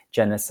for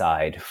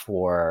genocide,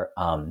 for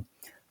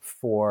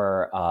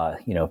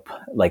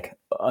like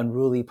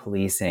unruly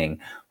policing,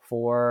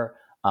 for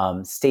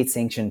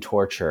state-sanctioned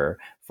torture,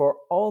 for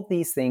all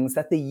these things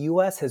that the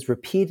U.S. has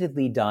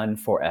repeatedly done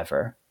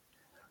forever.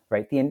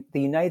 Right, the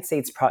United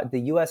States, the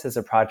U.S. as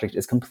a project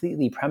is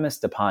completely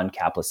premised upon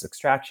capitalist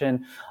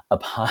extraction,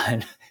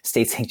 upon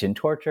state-sanctioned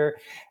torture,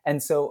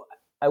 and so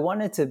I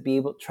wanted to be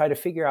able to try to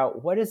figure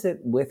out what is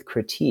it with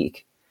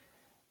critique,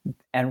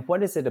 and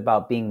what is it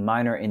about being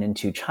minor in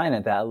into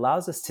China that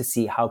allows us to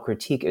see how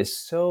critique is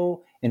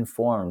so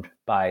informed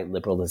by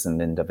liberalism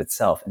and of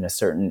itself, and a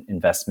certain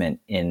investment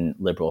in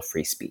liberal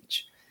free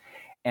speech,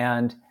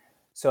 and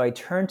so I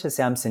turned to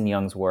Samson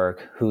Young's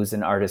work, who's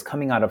an artist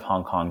coming out of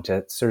Hong Kong,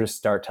 to sort of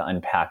start to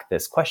unpack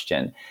this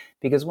question.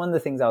 Because one of the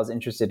things I was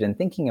interested in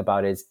thinking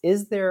about is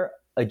there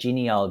a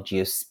genealogy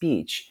of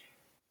speech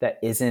that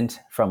isn't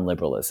from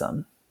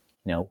liberalism?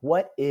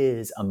 What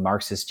is a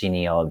Marxist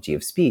genealogy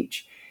of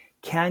speech?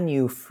 Can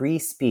you free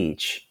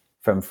speech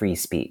from free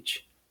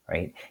speech,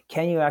 right?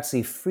 Can you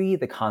actually free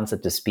the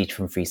concept of speech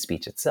from free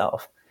speech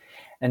itself?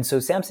 And so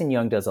Samson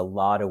Young does a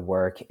lot of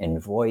work in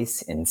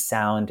voice, in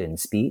sound, in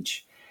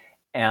speech.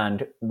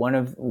 And when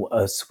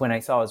I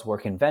saw his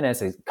work in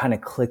Venice, it kind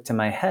of clicked in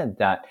my head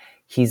that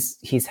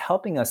he's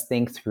helping us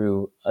think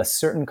through a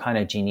certain kind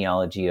of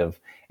genealogy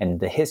and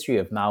the history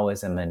of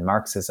Maoism and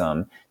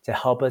Marxism to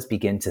help us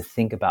begin to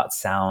think about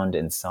sound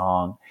and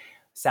song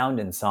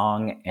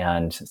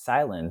and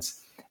silence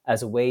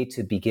as a way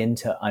to begin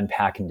to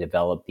unpack and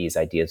develop these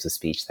ideas of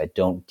speech that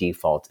don't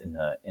default in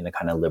a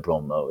kind of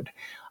liberal mode.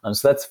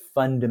 So that's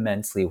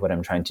fundamentally what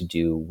I'm trying to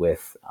do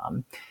with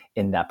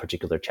in that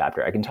particular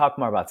chapter. I can talk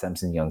more about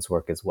Samson Young's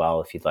work as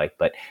well if you'd like,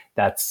 but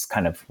that's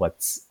kind of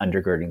what's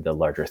undergirding the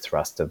larger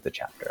thrust of the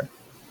chapter.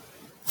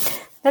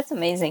 That's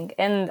amazing.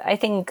 And I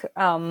think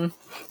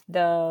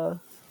the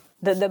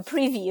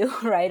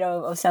preview, right,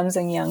 of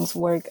Samson Young's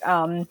work,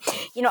 I'm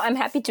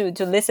happy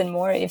to listen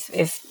more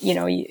if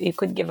you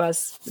could give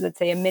us, let's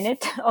say, a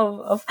minute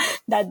of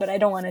that, but I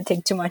don't want to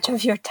take too much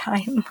of your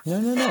time.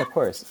 No, of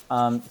course.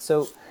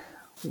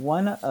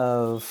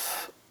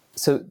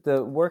 So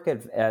the work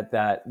at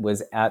that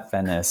was at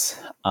Venice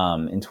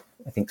in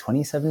I think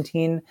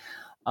 2017.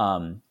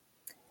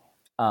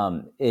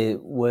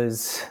 It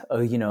was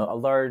a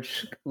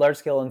large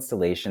scale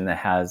installation that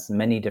has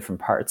many different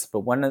parts,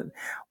 but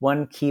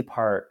one key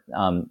part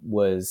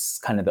was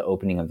kind of the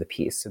opening of the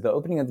piece. So the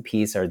opening of the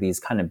piece are these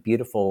kind of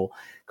beautiful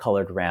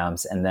colored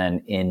ramps, and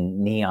then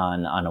in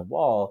neon on a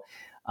wall,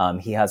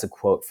 he has a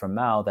quote from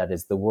Mao that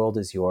is, "The world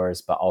is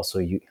yours, but also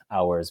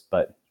ours,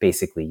 but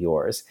basically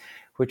yours,"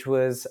 which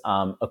was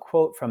a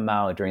quote from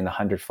Mao during the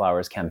 100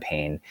 Flowers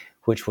campaign,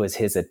 which was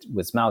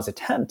Mao's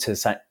attempt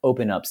to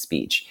open up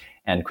speech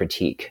and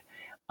critique.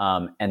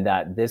 And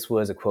that this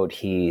was a quote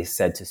he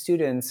said to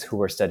students who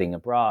were studying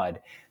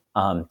abroad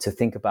to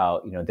think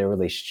about, their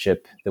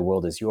relationship. The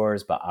world is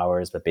yours, but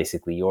ours, but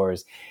basically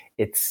yours.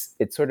 It's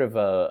sort of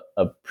a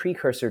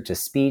precursor to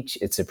speech.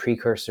 It's a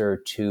precursor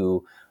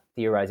to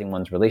theorizing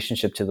one's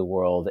relationship to the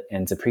world,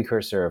 and it's a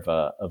precursor of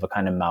a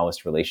kind of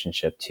Maoist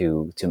relationship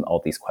to all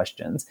these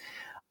questions.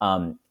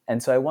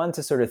 And so I wanted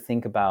to sort of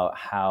think about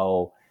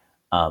how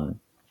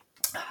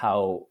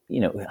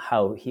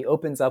he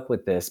opens up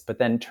with this, but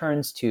then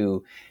turns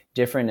to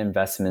different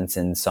investments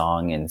in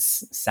song and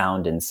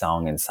sound and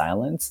song and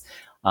silence.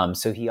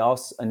 So he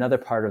also, another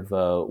part of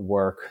the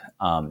work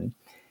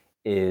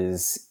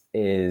is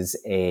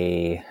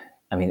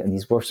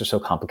these works are so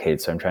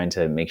complicated, so I'm trying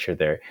to make sure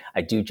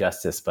I do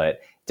justice,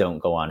 but don't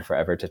go on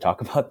forever to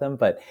talk about them.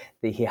 But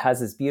he has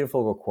this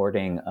beautiful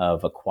recording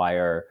of a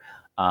choir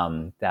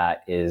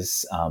that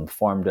is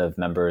formed of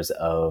members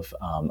of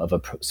a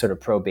sort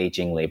of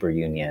pro-Beijing labor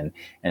union.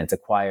 And it's a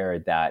choir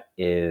that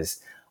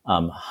is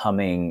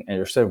humming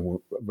and sort of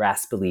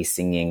raspily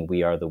singing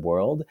 "We Are the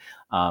World,"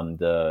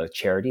 the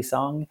charity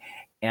song.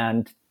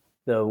 And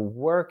the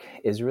work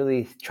is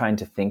really trying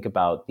to think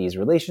about these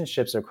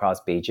relationships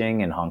across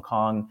Beijing and Hong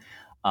Kong,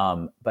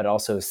 but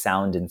also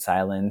sound and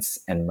silence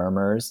and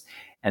murmurs.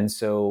 And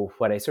so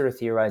what I sort of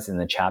theorize in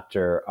the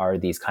chapter are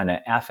these kind of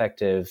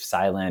affective,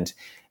 silent,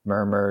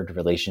 murmured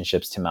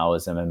relationships to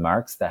Maoism and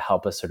Marx that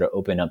help us sort of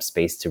open up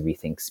space to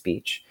rethink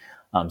speech.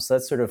 So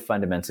that's sort of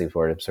fundamentally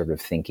what I'm sort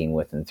of thinking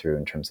with and through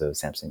in terms of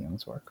Samson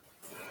Young's work.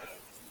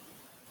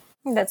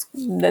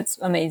 That's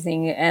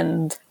amazing,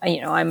 and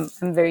I'm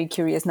very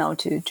curious now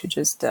to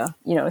just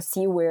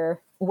see where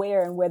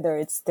and whether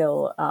it's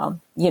still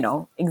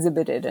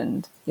exhibited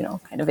and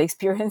kind of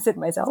experience it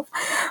myself.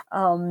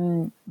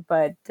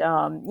 But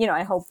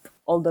I hope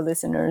all the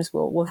listeners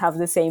will have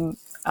the same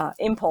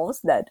impulse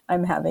that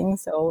I'm having.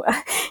 So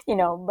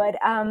but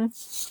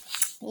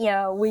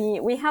yeah,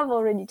 we have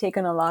already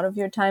taken a lot of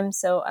your time,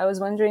 so I was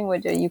wondering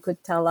whether you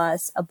could tell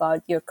us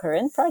about your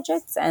current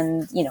projects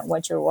and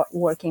what you're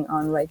working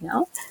on right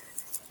now.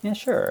 Yeah,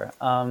 sure.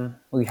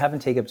 We haven't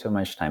taken up so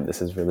much time.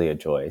 This is really a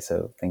joy.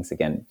 So thanks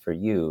again for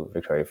you,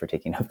 Victoria, for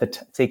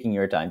taking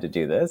your time to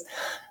do this.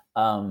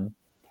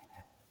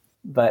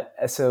 But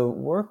so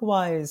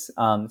work-wise,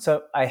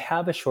 so I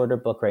have a shorter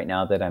book right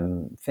now that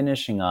I'm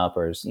finishing up,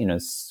 or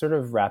sort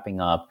of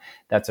wrapping up.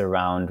 That's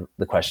around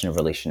the question of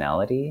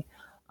relationality.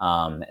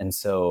 And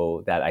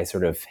so that I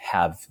sort of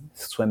have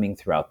swimming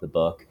throughout the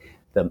book,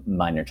 the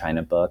Minor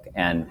China book.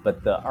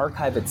 But the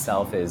archive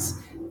itself is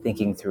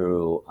thinking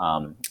through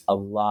a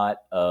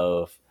lot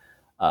of,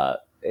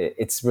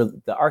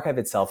 the archive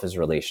itself is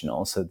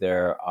relational. So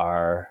there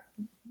are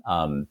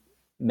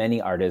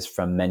many artists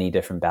from many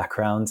different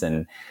backgrounds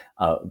and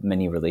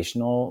many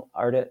relational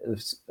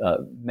artists,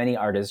 many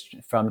artists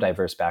from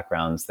diverse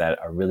backgrounds that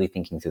are really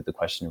thinking through the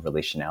question of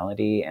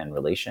relationality and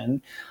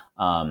relation.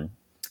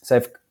 So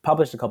I've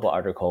published a couple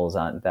articles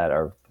that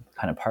are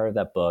kind of part of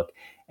that book,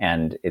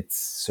 and it's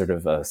sort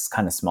of a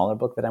kind of smaller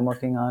book that I'm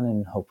working on,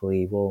 and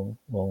hopefully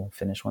we'll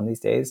finish one of these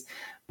days.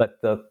 But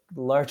the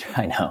larger,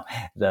 I know,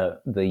 the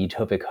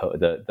utopic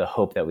the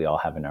hope that we all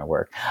have in our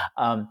work,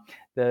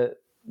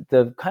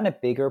 the kind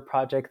of bigger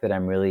project that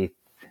I'm really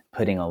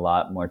putting a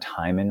lot more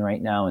time in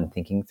right now and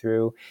thinking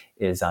through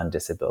is on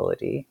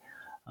disability.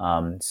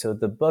 So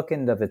the book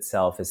in of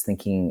itself is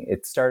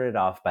it started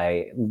off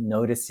by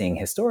noticing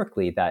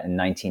historically that in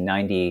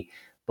 1990,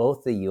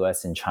 both the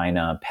US and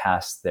China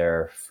passed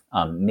their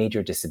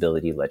major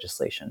disability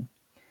legislation.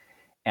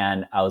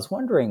 And I was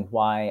wondering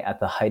why at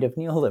the height of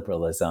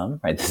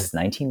neoliberalism, right, this is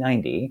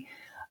 1990,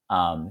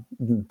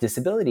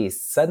 disability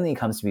suddenly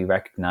comes to be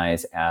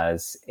recognized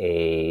as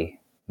a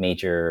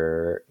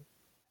major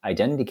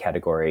identity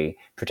category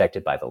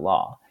protected by the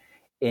law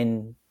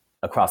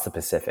across the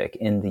Pacific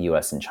in the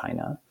US and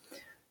China.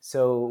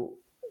 So,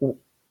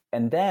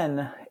 and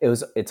then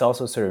it's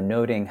also sort of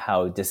noting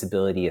how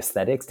disability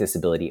aesthetics,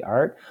 disability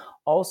art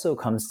also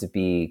comes to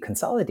be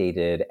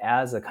consolidated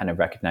as a kind of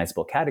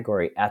recognizable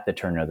category at the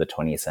turn of the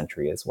 20th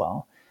century as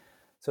well.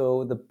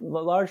 So the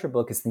larger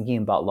book is thinking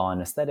about law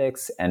and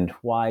aesthetics and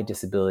why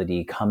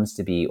disability comes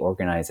to be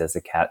organized as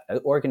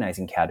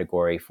organizing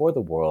category for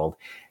the world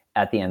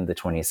at the end of the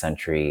 20th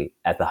century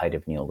at the height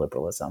of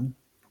neoliberalism.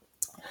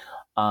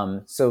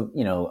 So,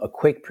 a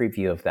quick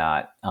preview of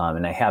that,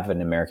 and I have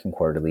an American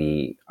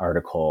Quarterly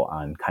article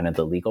on kind of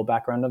the legal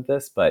background of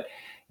this, but,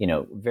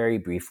 very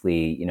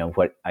briefly,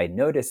 what I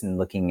noticed in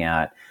looking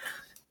at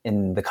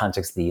in the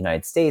context of the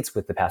United States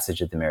with the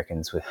passage of the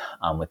Americans with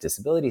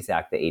Disabilities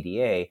Act, the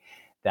ADA,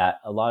 that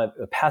a lot of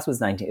it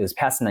was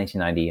passed in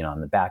 1990,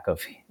 on the back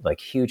of like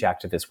huge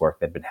activist work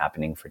that had been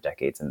happening for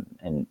decades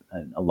and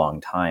a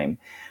long time.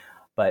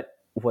 But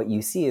what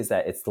you see is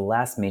that it's the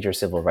last major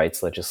civil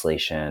rights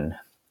legislation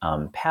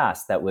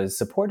passed that was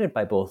supported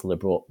by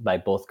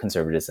both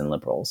conservatives and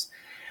liberals.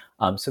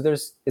 So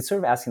it's sort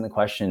of asking the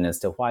question as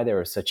to why there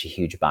was such a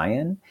huge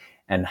buy-in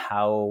and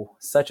how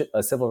such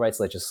a civil rights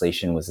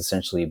legislation was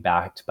essentially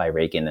backed by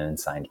Reagan and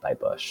signed by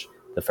Bush,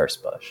 the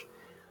first Bush.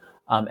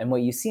 And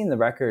what you see in the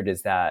record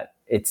is that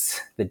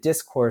it's the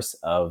discourse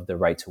of the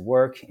right to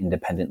work,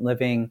 independent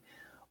living,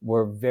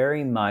 were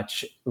very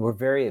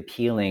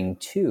appealing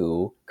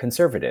to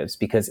conservatives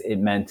because it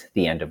meant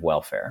the end of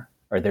welfare,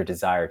 or their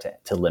desire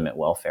to limit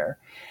welfare.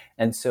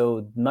 And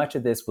so much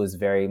of this was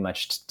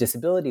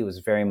disability was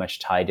very much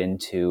tied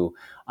into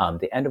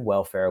the end of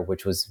welfare,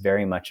 which was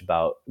very much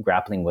about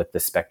grappling with the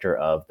specter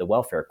of the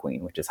welfare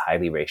queen, which is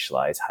highly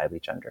racialized, highly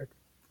gendered.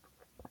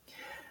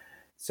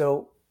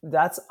 So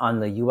that's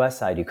on the US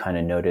side, you kind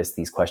of notice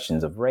these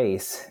questions of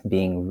race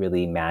being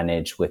really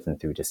managed with and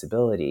through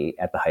disability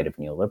at the height of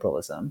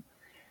neoliberalism.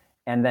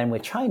 And then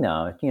with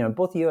China,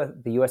 both the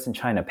US and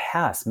China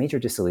passed major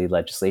disability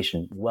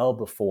legislation well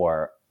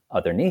before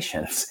other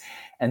nations.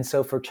 And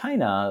so for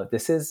China,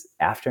 this is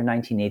after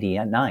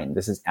 1989.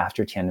 This is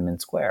after Tiananmen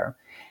Square.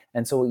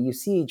 And so what you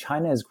see,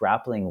 China is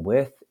grappling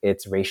with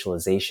its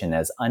racialization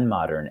as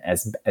unmodern,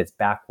 as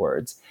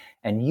backwards.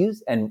 And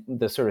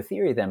the sort of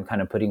theory that I'm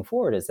kind of putting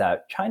forward is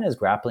that China is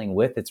grappling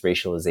with its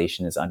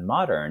racialization as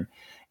unmodern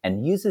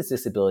and uses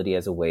disability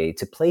as a way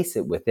to place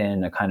it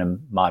within a kind of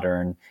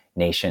modern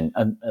nation,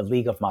 a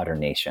league of modern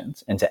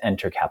nations, and to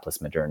enter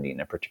capitalist modernity in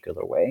a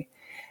particular way.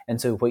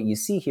 And so what you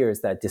see here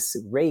is that this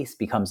race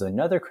becomes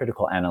another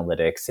critical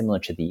analytic similar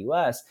to the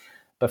US,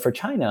 but for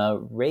China,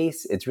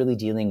 race, it's really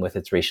dealing with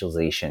its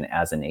racialization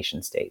as a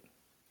nation state.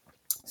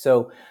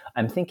 So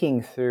I'm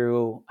thinking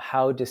through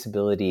how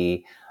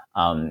disability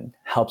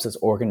helps us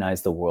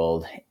organize the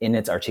world in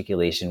its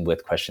articulation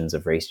with questions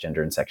of race,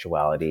 gender, and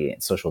sexuality,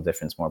 and social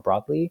difference more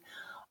broadly,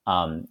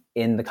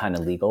 in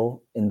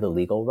the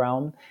legal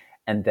realm.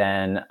 And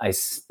then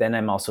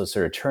I'm also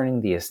sort of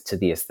turning to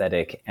the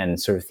aesthetic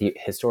and sort of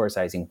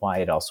historicizing why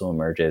it also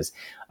emerges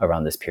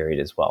around this period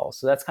as well.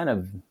 So that's kind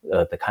of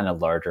the kind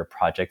of larger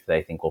project that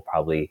I think will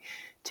probably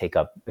take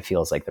up, it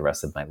feels like, the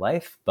rest of my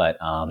life, but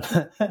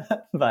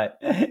but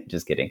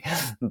just kidding.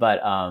 But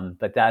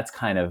that's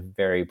kind of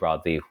very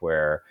broadly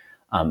where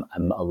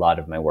a lot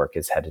of my work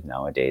is headed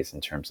nowadays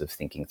in terms of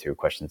thinking through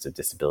questions of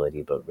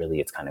disability, but really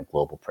it's kind of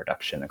global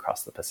production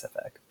across the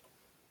Pacific.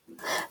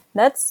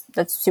 That's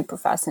super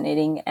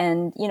fascinating.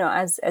 And,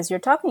 as you're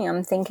talking,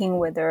 I'm thinking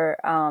whether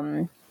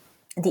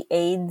the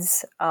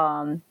AIDS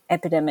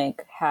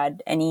epidemic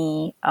had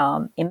any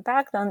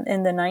impact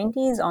in the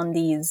 90s on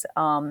these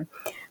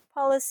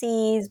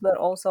policies, but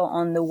also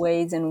on the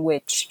ways in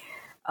which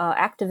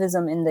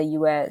activism in the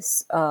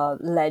U.S.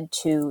 Led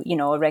to,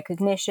 a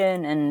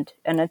recognition and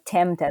an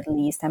attempt, at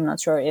least. I'm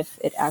not sure if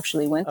it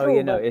actually went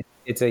through.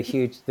 It's a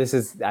huge.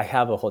 I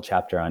have a whole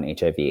chapter on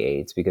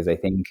HIV/AIDS because I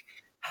think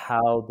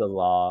how the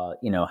law,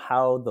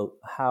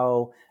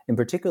 how in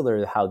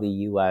particular how the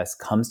U.S.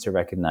 comes to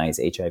recognize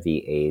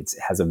HIV/AIDS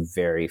has a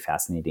very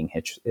fascinating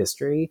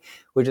history,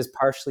 which is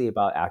partially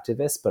about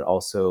activists, but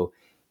also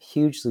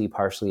hugely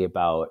partially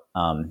about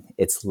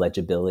its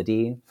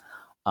legibility.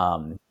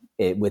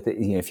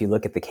 If you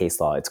look at the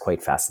case law, it's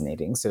quite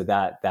fascinating. So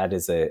that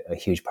is a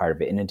huge part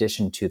of it, in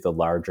addition to the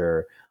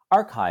larger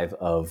archive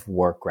of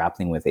work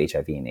grappling with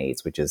HIV and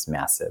AIDS, which is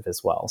massive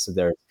as well. So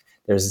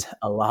there's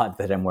a lot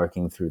that I'm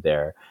working through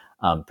there,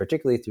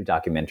 particularly through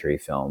documentary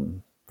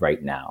film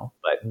right now.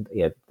 But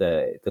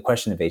the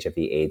question of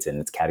HIV/AIDS and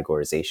its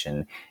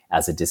categorization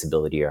as a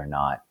disability or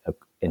not,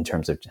 in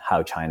terms of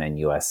how China and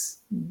U.S.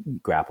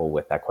 grapple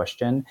with that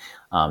question,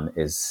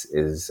 is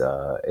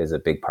a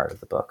big part of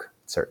the book,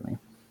 certainly.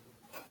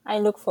 I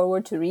look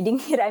forward to reading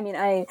it. I mean,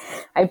 I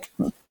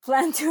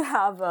plan to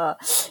have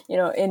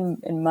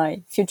in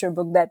my future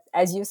book that,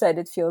 as you said,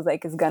 it feels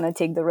like it's gonna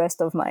take the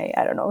rest of my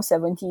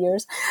 70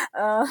 years,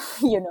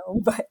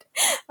 But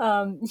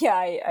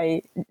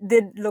I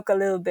did look a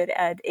little bit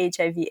at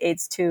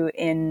HIV/AIDS too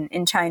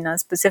in China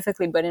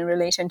specifically, but in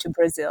relation to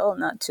Brazil,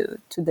 not to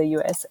the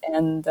U.S.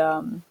 And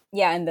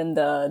and then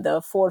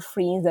the 4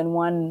 frees and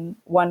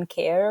one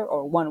care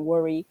or one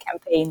worry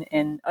campaign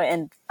and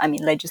I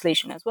mean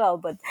legislation as well,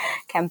 but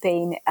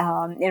campaign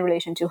in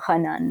relation to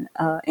Henan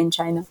in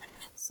China.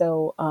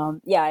 So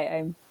I'm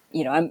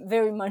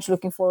very much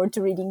looking forward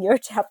to reading your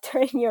chapter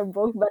in your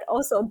book, but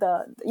also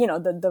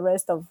the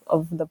rest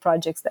of the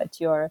projects that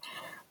you're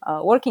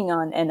working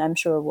on, and I'm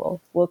sure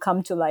will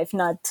come to life,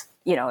 not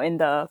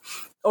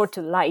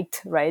to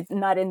light, right?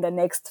 Not in the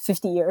next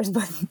 50 years,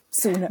 but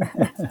sooner.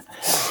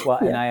 Well,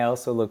 and I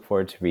also look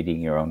forward to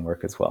reading your own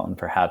work as well, and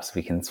perhaps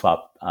we can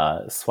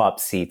swap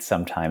seats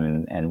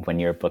sometime, and when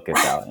your book is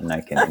out, and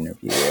I can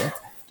interview you.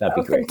 That'd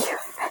be great.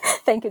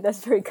 Thank you.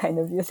 That's very kind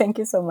of you. Thank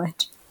you so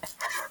much.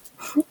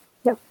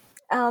 Yep.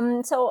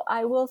 So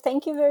I will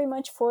thank you very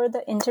much for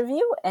the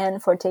interview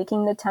and for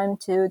taking the time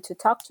to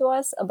talk to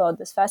us about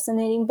this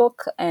fascinating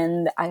book.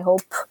 And I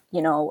hope,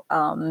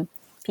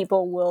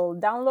 people will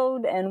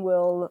download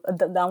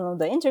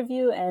the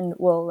interview and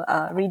will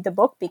read the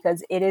book,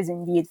 because it is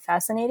indeed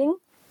fascinating.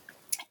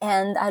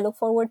 And I look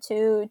forward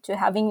to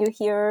having you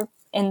here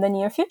in the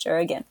near future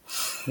again.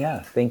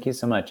 Yeah, thank you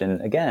so much.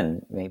 And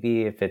again,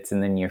 maybe if it's in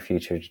the near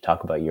future to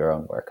talk about your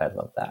own work, I'd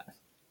love that.